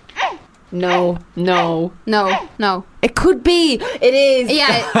 No. No. It could be. It is.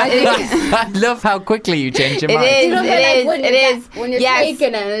 Yeah, I think I love how quickly you change your It mind. is. You know, It when is. when you're Yes.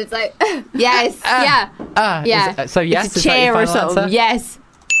 taking it, it's like, Yes. yeah. Yeah. So yes, It's a is that chair your or final something. answer? Yes.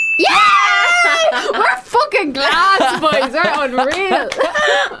 Yeah! We're fucking glass, boys. We're unreal.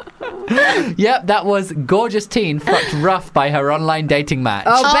 Yep, that was gorgeous teen fucked rough by her online dating match.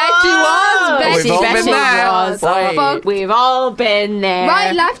 Oh, bet she was. Bet We've she, all bet been she there. was. Right. Fuck. We've all been there.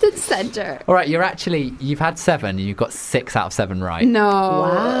 Right, left, and centre. All right, you've had 7 and you've got 6 out of 7 right.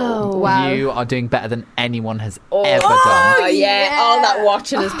 No. Wow. You are doing better than anyone has Oh, ever done. Oh, yeah. All that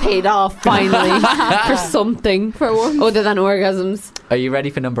watching has paid off finally for something. For once. Other than orgasms. Are you ready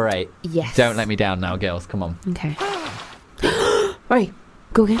for number 8? Yes. Don't let me down now, girls. Come on. Okay. Right.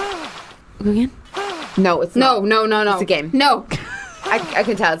 Go again. No, it's No, not. no, no, no. It's a game. No. I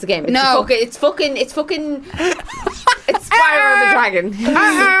can tell it's a game. It's No. It's fucking. It's Spyro the Dragon.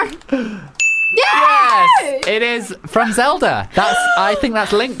 Yes, it is from Zelda. I think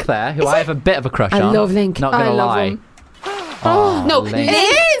that's Link there, who I have a bit of a crush on. I love Link. Not gonna I love lie. him. Oh, No, Link.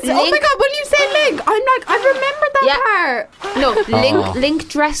 It is. Oh my Link- god, when you say Link, I'm like, I remember that part. No, Oh. Link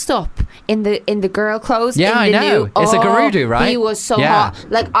dressed up in the girl clothes. Yeah, in I the know. New, It's a Gerudo, right? He was so Yeah. hot.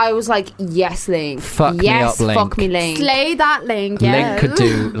 Like I was like, yes, Link. Fuck me yes, up, Link. fuck me, Link. Slay that Link. Link Yes. could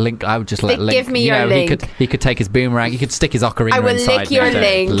do. Link, I would just let Stick- Link. give me you your know, Link. He could take his boomerang. He could stick his ocarina I will inside lick me your and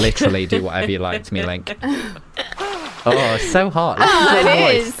Link. literally do whatever you like to me, Link. Oh, so hot. Oh, Listen to it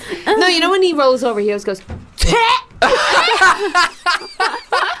the is. No, you know when he rolls over, he always goes.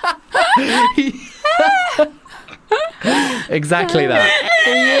 Exactly that.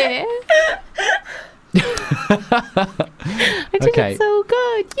 Yeah. I did Okay. it so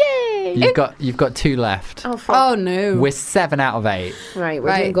good. Yay! You've got 2 left. Oh, fuck. Oh no. We're 7 out of 8. Right,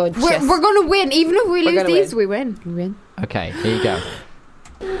 we're doing good. We're gonna win. Even if we lose gonna these, win. we win. We win. Okay, here you go.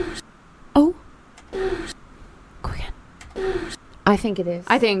 Oh. Go again. I think it is.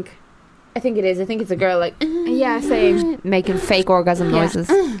 I think. I think it is. I think it's a girl like Yeah, same. making fake orgasm noises.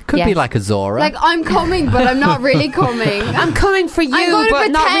 Could Yeah. be like a Zora. Like I'm coming, but I'm not really coming. I'm coming for you, I'm going to but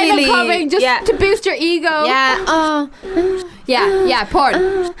pretend not really. I'm coming just yeah. to boost your ego. Yeah. Yeah.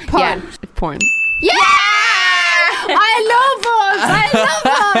 Porn. Yeah. Porn. Yeah. I love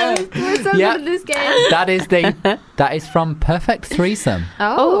us. We're so Yeah. good at this game. that is from Perfect Threesome.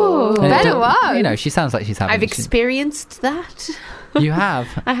 Oh, And better it- was. You know, she sounds like she's having. I've experienced that. You have.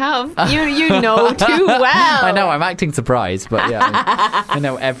 I have. You know too well. I know. I'm acting surprised, but yeah, I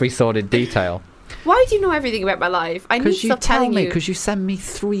know every sordid detail. Why do you know everything about my life? I need to Because you stop tell telling me. you. Because you send me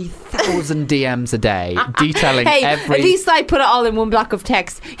 3,000 DMs a day detailing Hey, every. at least I put it all in one block of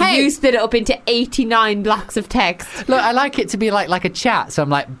text. Hey. You split it up into 89 blocks of text. Look, I like it to be like a chat. So I'm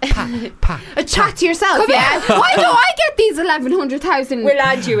like, A chat to yourself, Come yeah? here. Why do I get these 1,100,000 We'll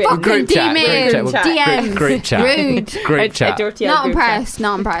add you in. fucking Group chat, DMs, group chat, DMs? group chat. Rude. Group chat. dirty Not old group chat. impressed.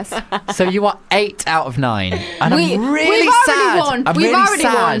 Not impressed. So you are 8 out of 9, and We- I'm really we've already sad. won. I'm We've really already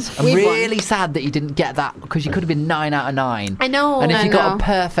sad. won. I'm We've won. really sad that you didn't get that because you could have been 9 out of 9. I know. And if I you got know. a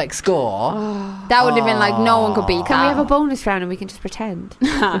perfect score, That would have been like no one could beat Can we that. have a bonus round and we can just pretend?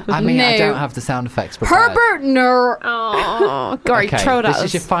 I mean, I No. don't have the sound effects prepared. Herbert, no. Oh, Gary, Okay, throw that. this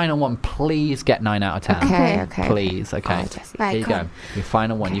is your final one. Please get 9 out of 10. Okay. Please, okay. Oh, Jessie. Right, Here you come go. on. Your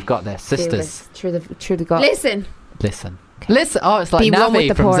final one. You've got this. Sisters, Through the gut. Listen. listen. Listen. Oh, it's like Be one with Navi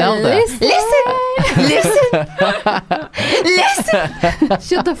the from poor. Zelda. Listen.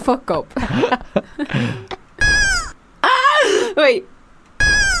 Shut the fuck up. Wait,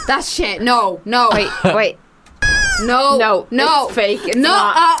 That's shit. No. wait. No. No, No. it's fake. It's no.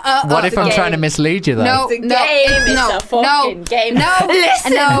 not. What if I'm game. trying to mislead you, though? No. It's a no. game. It's, It's no. a fucking game. No.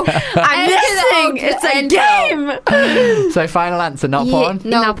 Listen. No. I'm End listening. it. It's a End game. So, final answer, not Yeah, porn?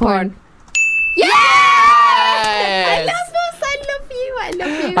 No Not porn. porn. Yeah. Yes! us. I love you. I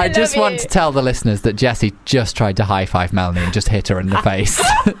love you. I just want to tell the listeners that Jessie just tried to high five Melanie and just hit her in the face.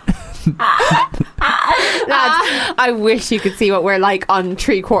 Lads, I wish you could see what we're like on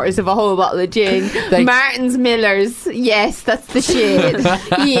 3/4 of a whole bottle of gin. They- Martin's Millers. Yes, that's the shit.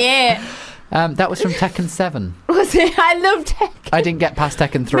 Yeah. That was from Tekken 7. Was it? I loved Tech. I didn't get past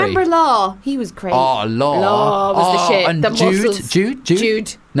Tekken 3. Remember Law? He was great. Oh, Law. Law was the shit. And The Jude. muscles.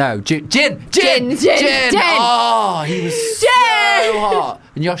 Jude? No, Jude. Jin! Jin. Oh, he was so hot.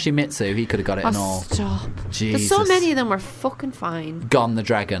 And Yoshimitsu, he could have got it and all. Stop. Jesus. There's so many of them were fucking fine. Gon the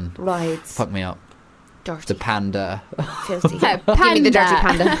Dragon. Right. Fuck me up. Dirty. The panda. Filthy. Yeah, Give me the dirty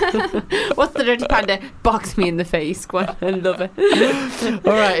panda. panda. What's the dirty panda? Box me in the face. Go on. I love it.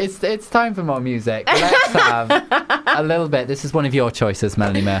 All right, it's time for more music. Let's have a little bit. This is one of your choices,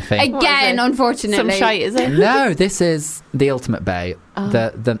 Melanie Murphy. Again, Some unfortunately. shite, is it? No, this is the ultimate bae,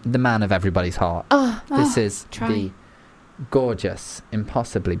 the man of everybody's heart. This is the gorgeous,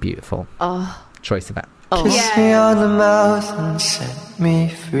 impossibly beautiful Troye Sivan. Kiss me on the mouth and set me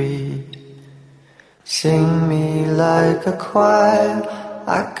free. Sing me like a choir.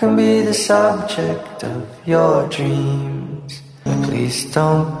 I can be the subject of your dreams. Please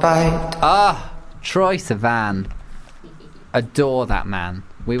don't bite. Troye Sivan. Adore that man.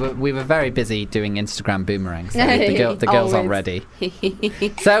 We were very busy doing Instagram boomerangs. So the girls aren't ready.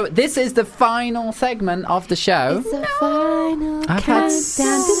 So this is the final segment of the show. The final I've had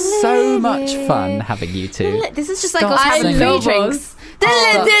countdown. so much fun having you two. This is just like Stop us having singing. free drinks.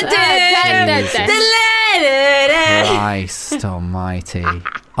 Christ almighty.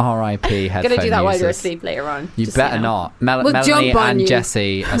 R.I.P. headphone Gonna do that while you're users. asleep later on. You just so better know. not. We'll Melanie jump on and you.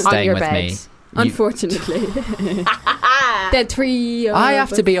 Jessie are On staying your with bed. me. Unfortunately. The three of I have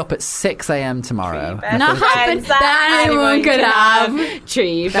to us. be up at 6 a.m. tomorrow. Not happen that anyone could have.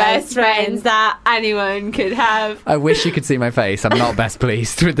 Three best friends that anyone could have. I wish you could see my face. I'm not best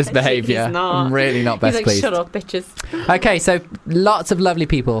pleased with this behaviour. He's not. I'm really not best He's like, pleased. shut up, bitches. Okay, so lots of lovely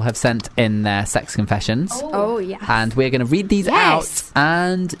people have sent in their sex confessions. Oh, yeah. And we're going to read these Yes. out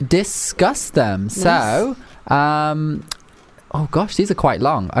and discuss them. So, oh gosh, these are quite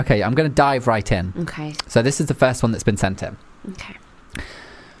long. Okay, I'm going to dive right in. Okay. So this is the first one that's been sent in. Okay.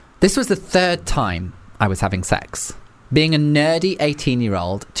 This was the third time I was having sex. Being a nerdy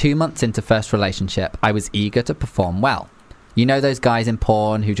 18-year-old, 2 months into first relationship, I was eager to perform well. You know those guys in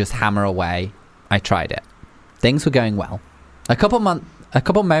porn who just hammer away? I tried it. Things were going well. A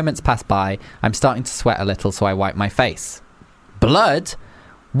couple moments passed by. I'm starting to sweat a little, so I wipe my face. Blood?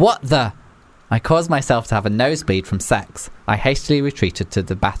 What the? I caused myself to have a nosebleed from sex. I hastily retreated to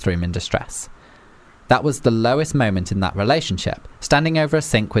the bathroom in distress. That was the lowest moment in that relationship. Standing over a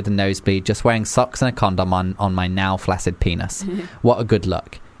sink with a nosebleed, just wearing socks and a condom on my now flaccid penis. What a good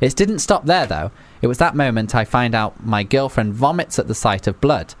look. It didn't stop there, though. It was that moment I find out my girlfriend vomits at the sight of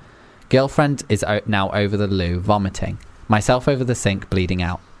blood. Girlfriend is now over the loo, vomiting. Myself over the sink, bleeding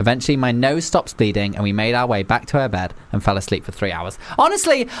out. Eventually, my nose stops bleeding, and we made our way back to her bed and fell asleep for 3 hours.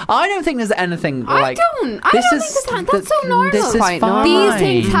 Honestly, I don't think there's anything like... I don't think that's so normal. This is Quite fine. These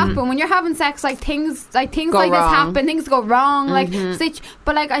things happen when you're having sex. Things Go like this wrong. happen. Things go wrong.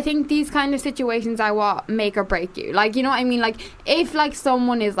 But I think these kind of situations are what make or break you. Like, you know what I mean? Like, if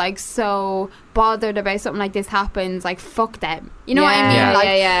someone is so bothered about something like this happens, fuck them. You know what I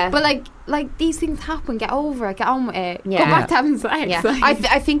mean? Yeah. But these things happen. Get over it. Get on with it. Yeah. Go back to having sex. Yeah. I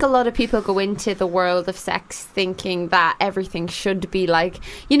think a lot of people go into the world of sex thinking that everything should be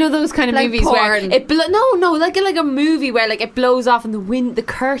those kind of Like movies where porn. it like a movie where it blows off and the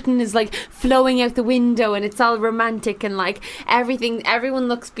curtain is flowing out the window and it's all romantic and everyone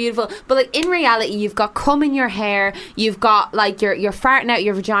looks beautiful, but in reality you've got cum in your hair, you've got you're farting out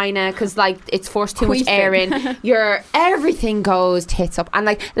your vagina because it's forced too much air in, everything goes tits up and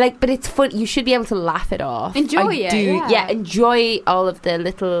but it's fun. You should be able to laugh it off. Enjoy it, yeah. Enjoy all of the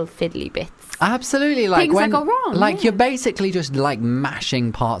little fiddly bits. Absolutely, Things that go wrong, you're basically just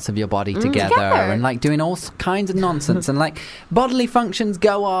mashing parts of your body together and doing all kinds of nonsense and bodily functions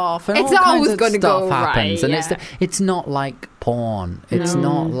go off and It's all kinds always of gonna stuff go happens right, and it's not like porn. It's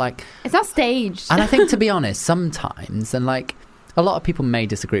not it's not staged. and I think, to be honest, sometimes a lot of people may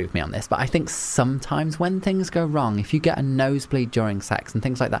disagree with me on this, but I think sometimes when things go wrong, if you get a nosebleed during sex and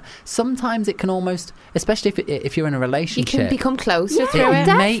things like that, sometimes it can almost, especially if you're in a relationship, You can become closer through it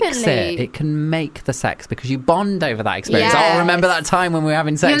it. makes it can make the sex because you bond over that experience. Yes. Oh, remember that time when we were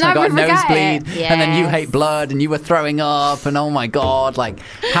having sex You'll and I got a never forget nosebleed it. and then you Yes. hate blood and you were throwing up and oh my god,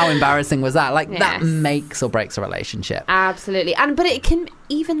 how embarrassing was that? That Yes. makes or breaks a relationship. Absolutely. But it can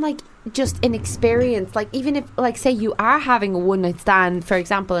even just an experience, even if say you are having a one night stand, for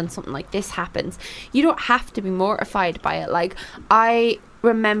example, and something like this happens, you don't have to be mortified by it. I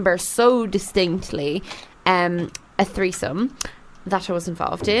remember so distinctly a threesome that I was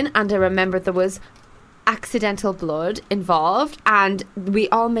involved in, and I remember there was accidental blood involved and we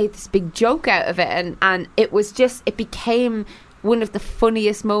all made this big joke out of it, and it was it became one of the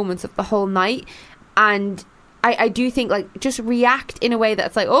funniest moments of the whole night. And I do think just react in a way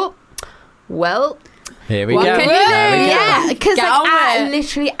that's oh well, Here we what go. can you There do? we go. Yeah, because Get on with it.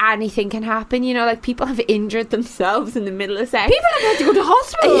 literally anything can happen. People have injured themselves in the middle of sex. People have had to go to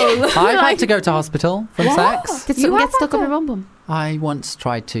hospital. I've had to go to hospital from sex. Did You something have get stuck had up to- your bum bum? I once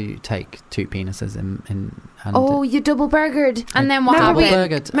tried to take 2 penises and Oh, you double burgered. And then what double happened?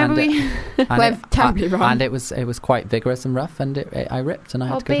 burgered Remember and we? Went terribly wrong. and it was quite vigorous and rough and I ripped and I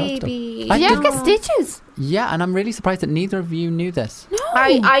had Oh, to go to hospital. baby. I Did you ever did- get stitches? Yeah, and I'm really surprised that neither of you knew this.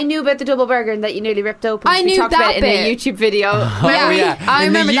 I knew about the double burger and that you nearly ripped open. I We knew talked that about it in bit. a YouTube video. Oh yeah, I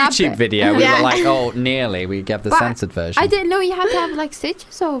in the remember that YouTube bit. video we Yeah. were like, oh, nearly. We gave the But censored version. I didn't know you had to have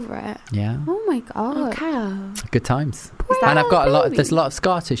stitches over it. Yeah, Oh my god. Okay. good times. Poor And I've got baby. there's a lot of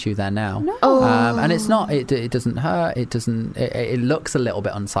scar tissue there now. No. And it's not. It doesn't hurt. It doesn't. It looks a little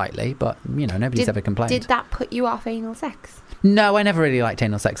bit unsightly, but nobody's ever complained. Did that put you off anal sex? No, I never really liked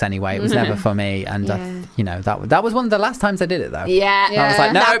anal sex anyway. It was never for me, and that was one of the last times I did it though. Yeah. I was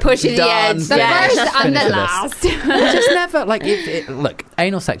like, no, That pushes the done. edge. The Yeah. first Just and the finish last. this. I just never look.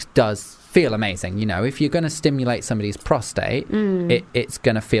 Anal sex does feel amazing. If you're going to stimulate somebody's prostate, it's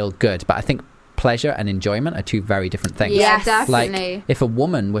going to feel good. But I think pleasure and enjoyment are two very different things. Yeah, Yes. definitely. Like if a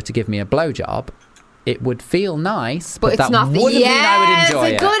woman were to give me a blowjob, it would feel nice, But but it's that not wouldn't mean I would enjoy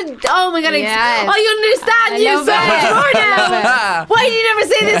it's it. a good. Oh my god! Yes. I understand I you love so it. much more I love now. Why did you never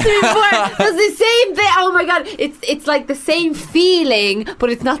say this to me before? It's the same thing. Oh my god! It's like the same feeling,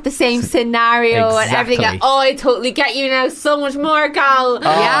 but it's not the same scenario and everything. Exactly. Oh, I totally get you now so much more, Carl. Oh.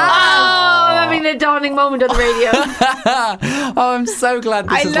 Yeah. Oh, I'm having a dawning moment on the radio. Oh, I'm so glad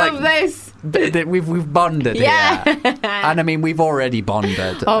this I is love like this. we've bonded Yeah. here. And I mean, we've already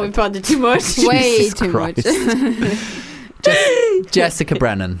bonded. Oh, we've bonded too much. Way Jesus too Christ. much. Jessica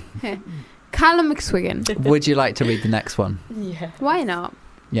Brennan, Callum McSwiggan. would you like to read the next one? Why not?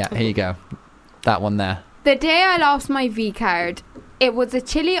 Yeah, here you go. That one there. The day I lost my V card, it was a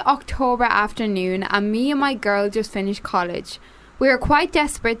chilly October afternoon, and me and my girl just finished college. We were quite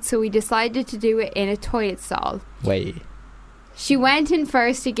desperate, so we decided to do it in a toilet stall. Wait. She went in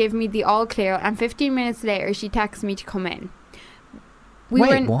first to give me the all clear, and 15 minutes later she texted me to come in.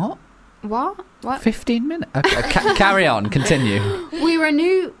 Wait, what? What? 15 minutes? Okay, carry on, continue. We were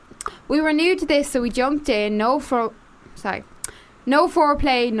new to this, so we jumped in. No foreplay,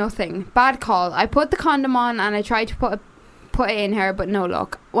 nothing. Bad call. I put the condom on and I tried to put it in her, but no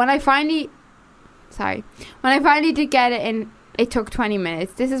luck. When I finally did get it in, it took 20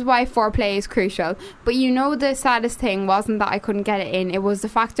 minutes. This is why foreplay is crucial. But you know, the saddest thing wasn't that I couldn't get it in. It was the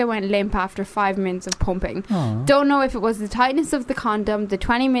fact I went limp after 5 minutes of pumping. Aww. Don't know if it was the tightness of the condom, the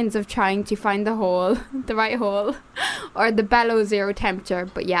 20 minutes of trying to find the hole, the right hole, or the bellow zero temperature.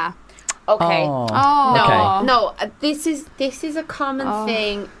 But yeah. Okay. Oh. No. This is a common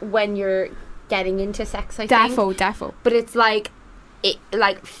thing when you're getting into sex. I think. Defo. But it's like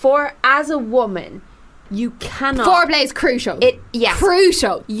as a woman, you cannot. Foreplay is crucial. Yes.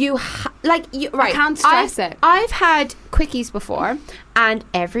 Crucial. Right. I can't stress it. I've had quickies before, and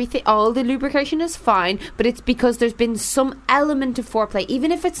everything, all the lubrication is fine, but it's because there's been some element of foreplay,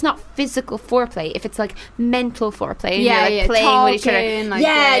 even if it's not physical foreplay, if it's like mental foreplay, and you're like playing talking, with each other, like,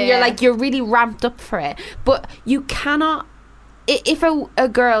 and you're like, you're really ramped up for it, but you cannot. If a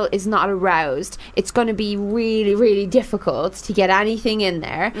girl is not aroused, it's going to be really, really difficult to get anything in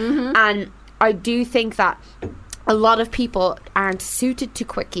there, and I do think that a lot of people aren't suited to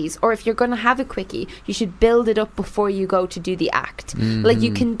quickies, or if you're going to have a quickie, you should build it up before you go to do the act. Like,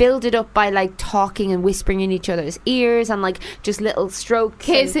 you can build it up by like talking and whispering in each other's ears and like just little strokes,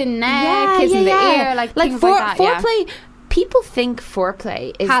 kissing neck, kissing the ear, like things like that. Foreplay. People think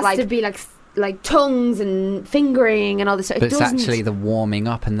foreplay is has like to be like tongues and fingering and all this stuff. But it's actually the warming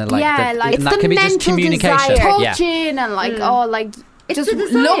up and the like. like it's that the can be just mental communication. desire. touching and like just the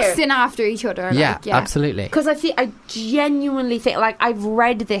desire. lusting after each other. Yeah, like, absolutely. Because I genuinely think, like, I've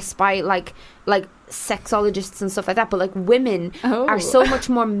read this by like sexologists and stuff like that, but like women are so much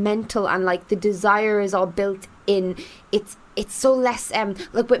more mental, and like the desire is all built in. It's so less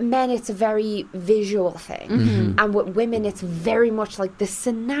like with men it's a very visual thing, and with women it's very much like the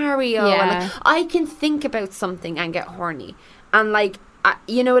scenario, and like I can think about something and get horny, and like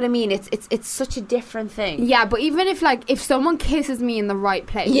you know what I mean? It's such a different thing. Yeah, but even if someone kisses me in the right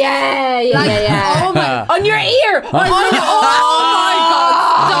place, yeah. Oh my, on your ear, oh my god,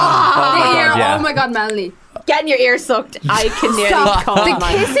 stop the ear. yeah. Oh my god, Melanie. Getting your ear sucked, I can nearly Stop. call The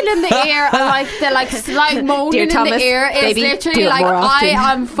mine. kissing in the ear and like the slight moaning Dear in Thomas, the ear is baby, literally do it like more often.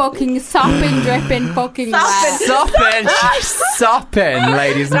 I am fucking sopping, dripping, fucking wet. Sopping,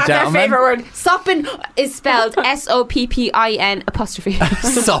 ladies and That's our gentlemen. favourite word. Soppin is spelled SOPPIN apostrophe.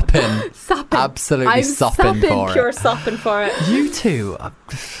 Sopping. Sopping. Absolutely I'm sopping for it. pure sopping for it. You two.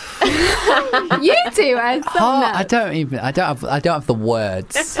 You two are so I don't have the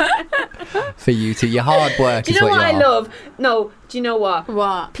words for you two. Your hard work Do is you know what what you I are. love? No, do you know what?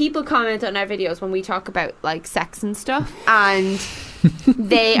 What? People comment on our videos when we talk about like sex and stuff, and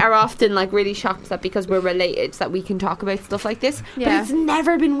they are often like really shocked that because we're related that we can talk about stuff like this. But Yeah. it's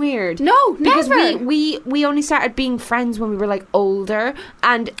never been weird. No, because never. we only started being friends when we were like older,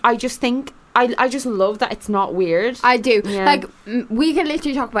 and I just think I just love that it's not weird. I do. Yeah. Like we can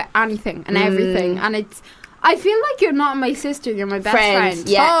literally talk about anything and everything, and it's. I feel like you're not my sister. You're my best friend.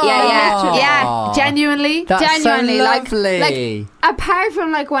 Yeah, Oh. yeah. Genuinely. That's Genuinely, so like lovely. apart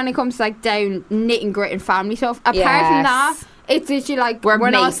from like when it comes to like down knit and grit and family stuff. Apart from Yes. that, it's literally like We're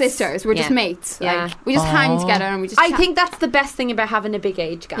not mates. sisters. We're just Yeah. mates. Yeah. Like we just hang together and we just. I chat. think that's the best thing about having a big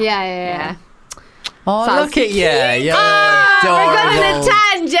age gap. Yeah. Oh, Sounds look at you. You're We're going on a adorable.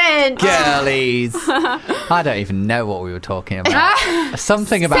 tangent. Girlies. I don't even know what we were talking about.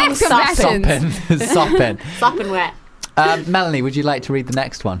 Something about Sex sopping. confessions. Sopping. Sopping wet. Melanie, would you like to read the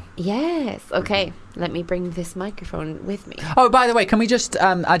next one? Yes. Okay. let me bring this microphone with me. Oh, by the way, can we just?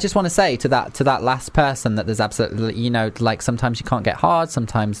 I just want to say to that last person that there's absolutely, like sometimes you can't get hard.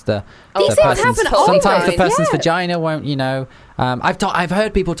 Sometimes the These things happen all sometimes the time, person's yeah. vagina won't. I've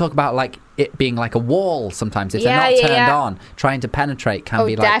heard people talk about like it being like a wall. Sometimes if they're not turned on, trying to penetrate can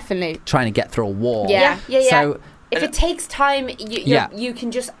be like definitely trying to get through a wall. Yeah. So if it takes time, you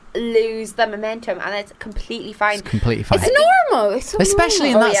can just lose the momentum, and it's completely fine. It's completely fine. It's normal. It's so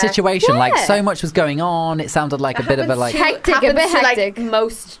especially normal. in that situation, like Yeah. so much was going on. It sounded like a bit of a like Hectic, a happens bit to, hectic.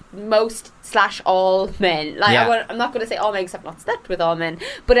 like most / all men. Like Yeah. I'm not going to say all men because I've not slept with all men,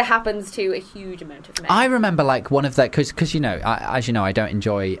 but it happens to a huge amount of men. I remember like one of the because as you know, I don't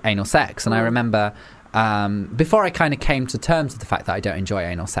enjoy anal sex, and I remember before I kind of came to terms with the fact that I don't enjoy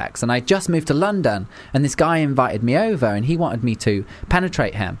anal sex, and I just moved to London, and this guy invited me over, and he wanted me to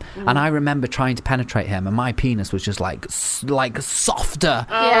penetrate him, and I remember trying to penetrate him, and my penis was just like softer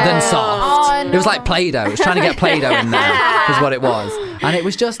than soft. Oh, It was like Play-Doh. It was trying to get Play-Doh in there, is what it was, and it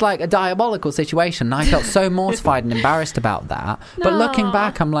was just like a diabolical situation. And I felt so mortified and embarrassed about that. But looking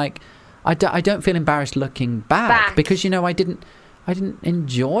back, I'm like, I don't feel embarrassed looking back. Because I didn't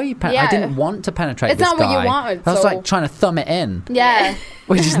enjoy. I didn't want to penetrate It's this not guy. what you wanted, I was so- like trying to thumb it in, Yeah.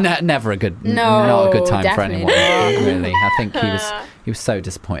 which is never a good, No, not a good time for definitely anyone. Really, I think he was so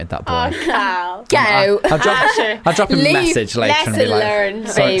disappointed, that boy. Cal. Get out. I'll drop him a Leave. message later and be Lesson like, learned,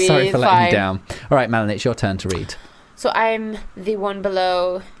 sorry baby, for it's letting you fine. down. All right, Melanie, it's your turn to read. So I'm the one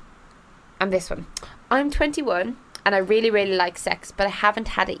below. I'm this one. I'm 21 and I really, really like sex, but I haven't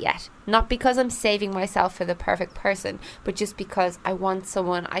had it yet. Not because I'm saving myself for the perfect person, but just because I want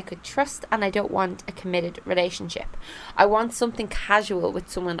someone I could trust and I don't want a committed relationship. I want something casual with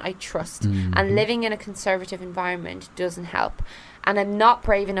someone I trust, and living in a conservative environment doesn't help. And I'm not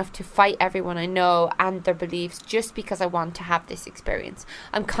brave enough to fight everyone I know and their beliefs just because I want to have this experience.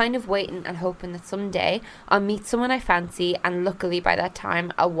 I'm kind of waiting and hoping that someday I'll meet someone I fancy, and luckily by that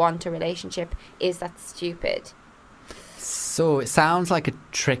time I'll want a relationship. Is that stupid? So it sounds like a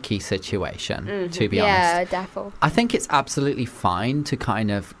tricky situation, to be honest. Yeah, defo. I think it's absolutely fine to kind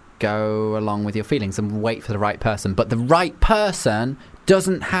of go along with your feelings and wait for the right person, but the right person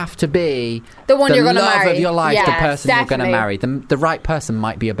doesn't have to be The one you're gonna love marry. of your life, the Yeah, person you're going to definitely. marry. The right person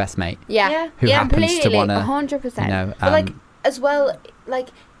might be your best mate, Yeah. who happens to completely, want to, 100%. But like as well, like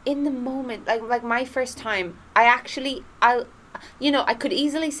in the moment, like my first time, I could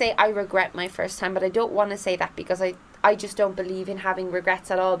easily say I regret my first time, but I don't want to say that because I just don't believe in having regrets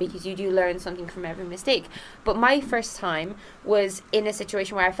at all, because you do learn something from every mistake. But my first time was in a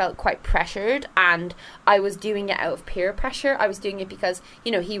situation where I felt quite pressured, and I was doing it out of peer pressure. I was doing it because,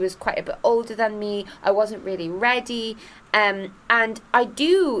 he was quite a bit older than me. I wasn't really ready. And I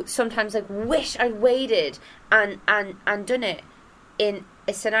do sometimes wish I'd waited and done it in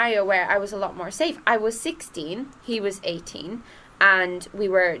a scenario where I was a lot more safe. I was 16, he was 18. And we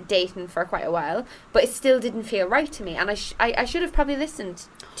were dating for quite a while, but it still didn't feel right to me. And I should have probably listened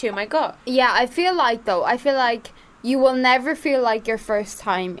to my gut. Yeah, I feel like you will never feel like your first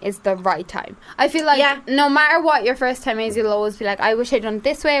time is the right time. I feel like no matter what your first time is, you'll always be like, I wish I'd done it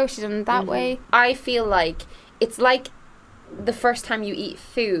this way, I wish I'd done it that way. I feel like it's like the first time you eat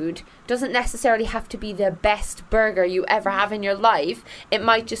food doesn't necessarily have to be the best burger you ever have in your life. It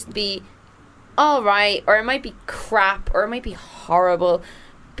might just be all right, or it might be crap, or it might be horrible,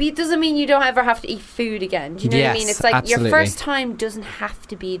 but it doesn't mean you don't ever have to eat food again. Do you know what I mean? It's like absolutely. your first time doesn't have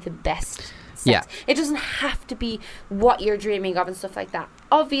to be the best sex. Yeah. It doesn't have to be what you're dreaming of and stuff like that.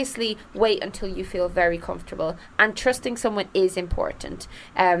 Obviously, wait until you feel very comfortable, and trusting someone is important.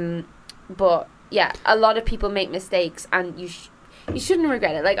 But yeah, a lot of people make mistakes, and you shouldn't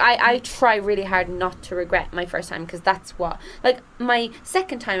regret it. Like I try really hard not to regret my first time, because that's what, like, my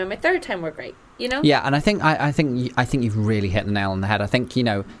second time and my third time were great. Yeah, and I think you've really hit the nail on the head. I think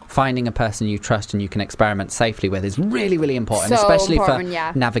finding a person you trust and you can experiment safely with is really, really important, So especially important, for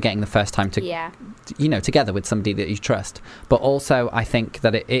yeah. navigating the first time together with somebody that you trust. But also, I think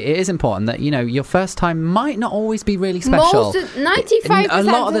that it is important that your first time might not always be really special. 95% a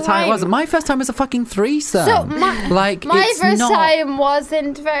lot of the time it time. wasn't. My first time was a fucking threesome. So my it's first not, time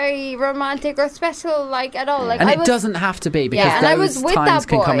wasn't very romantic or special, at all. and it doesn't have to be, because and I those was with times that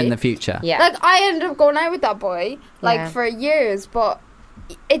can come boy. in the future. Yeah. I ended up going out with that boy Yeah. for years, but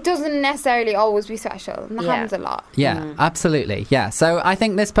it doesn't necessarily always be special. And that happens a lot. Yeah, absolutely. Yeah. So I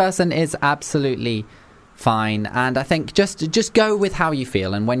think this person is absolutely fine, and I think just go with how you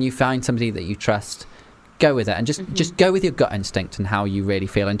feel, and when you find somebody that you trust, go with it and just go with your gut instinct and how you really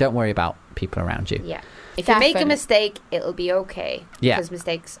feel, and don't worry about people around you. Yeah. If you make a Definitely. mistake, it'll be okay. Yeah. Because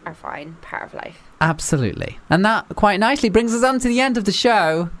mistakes are fine, part of life. Absolutely. And that quite nicely brings us on to the end of the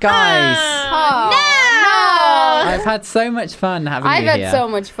show. Guys, I've had so much fun having I've you had here. so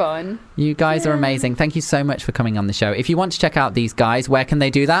much fun. You guys are amazing. Thank you so much for coming on the show. If you want to check out these guys, where can they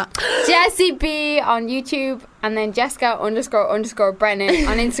do that? Jessie B on YouTube, and then Jessica__Brennan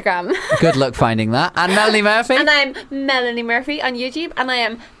on Instagram. Good luck finding that. And Melanie Murphy? And I'm Melanie Murphy on YouTube, and I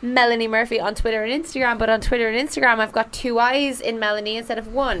am Melanie Murphy on Twitter and Instagram. But on Twitter and Instagram, I've got 2 eyes in Melanie instead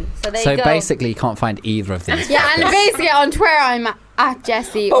of 1. So there you go. Basically, you can't find either of these. Yeah, and basically on Twitter I'm at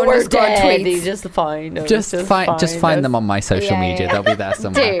Jessie But we're _tweets. dead. Just find us. Just find them on my social Yeah, media. yeah. They'll be there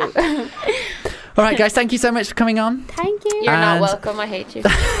somewhere. Do. All right, guys, thank you so much for coming on. Thank you. You're not And- welcome. I hate you.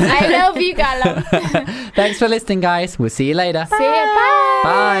 I love you, Gala. Thanks for listening, guys. We'll see you later. See you. Bye.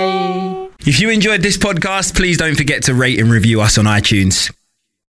 Bye. If you enjoyed this podcast, please don't forget to rate and review us on iTunes.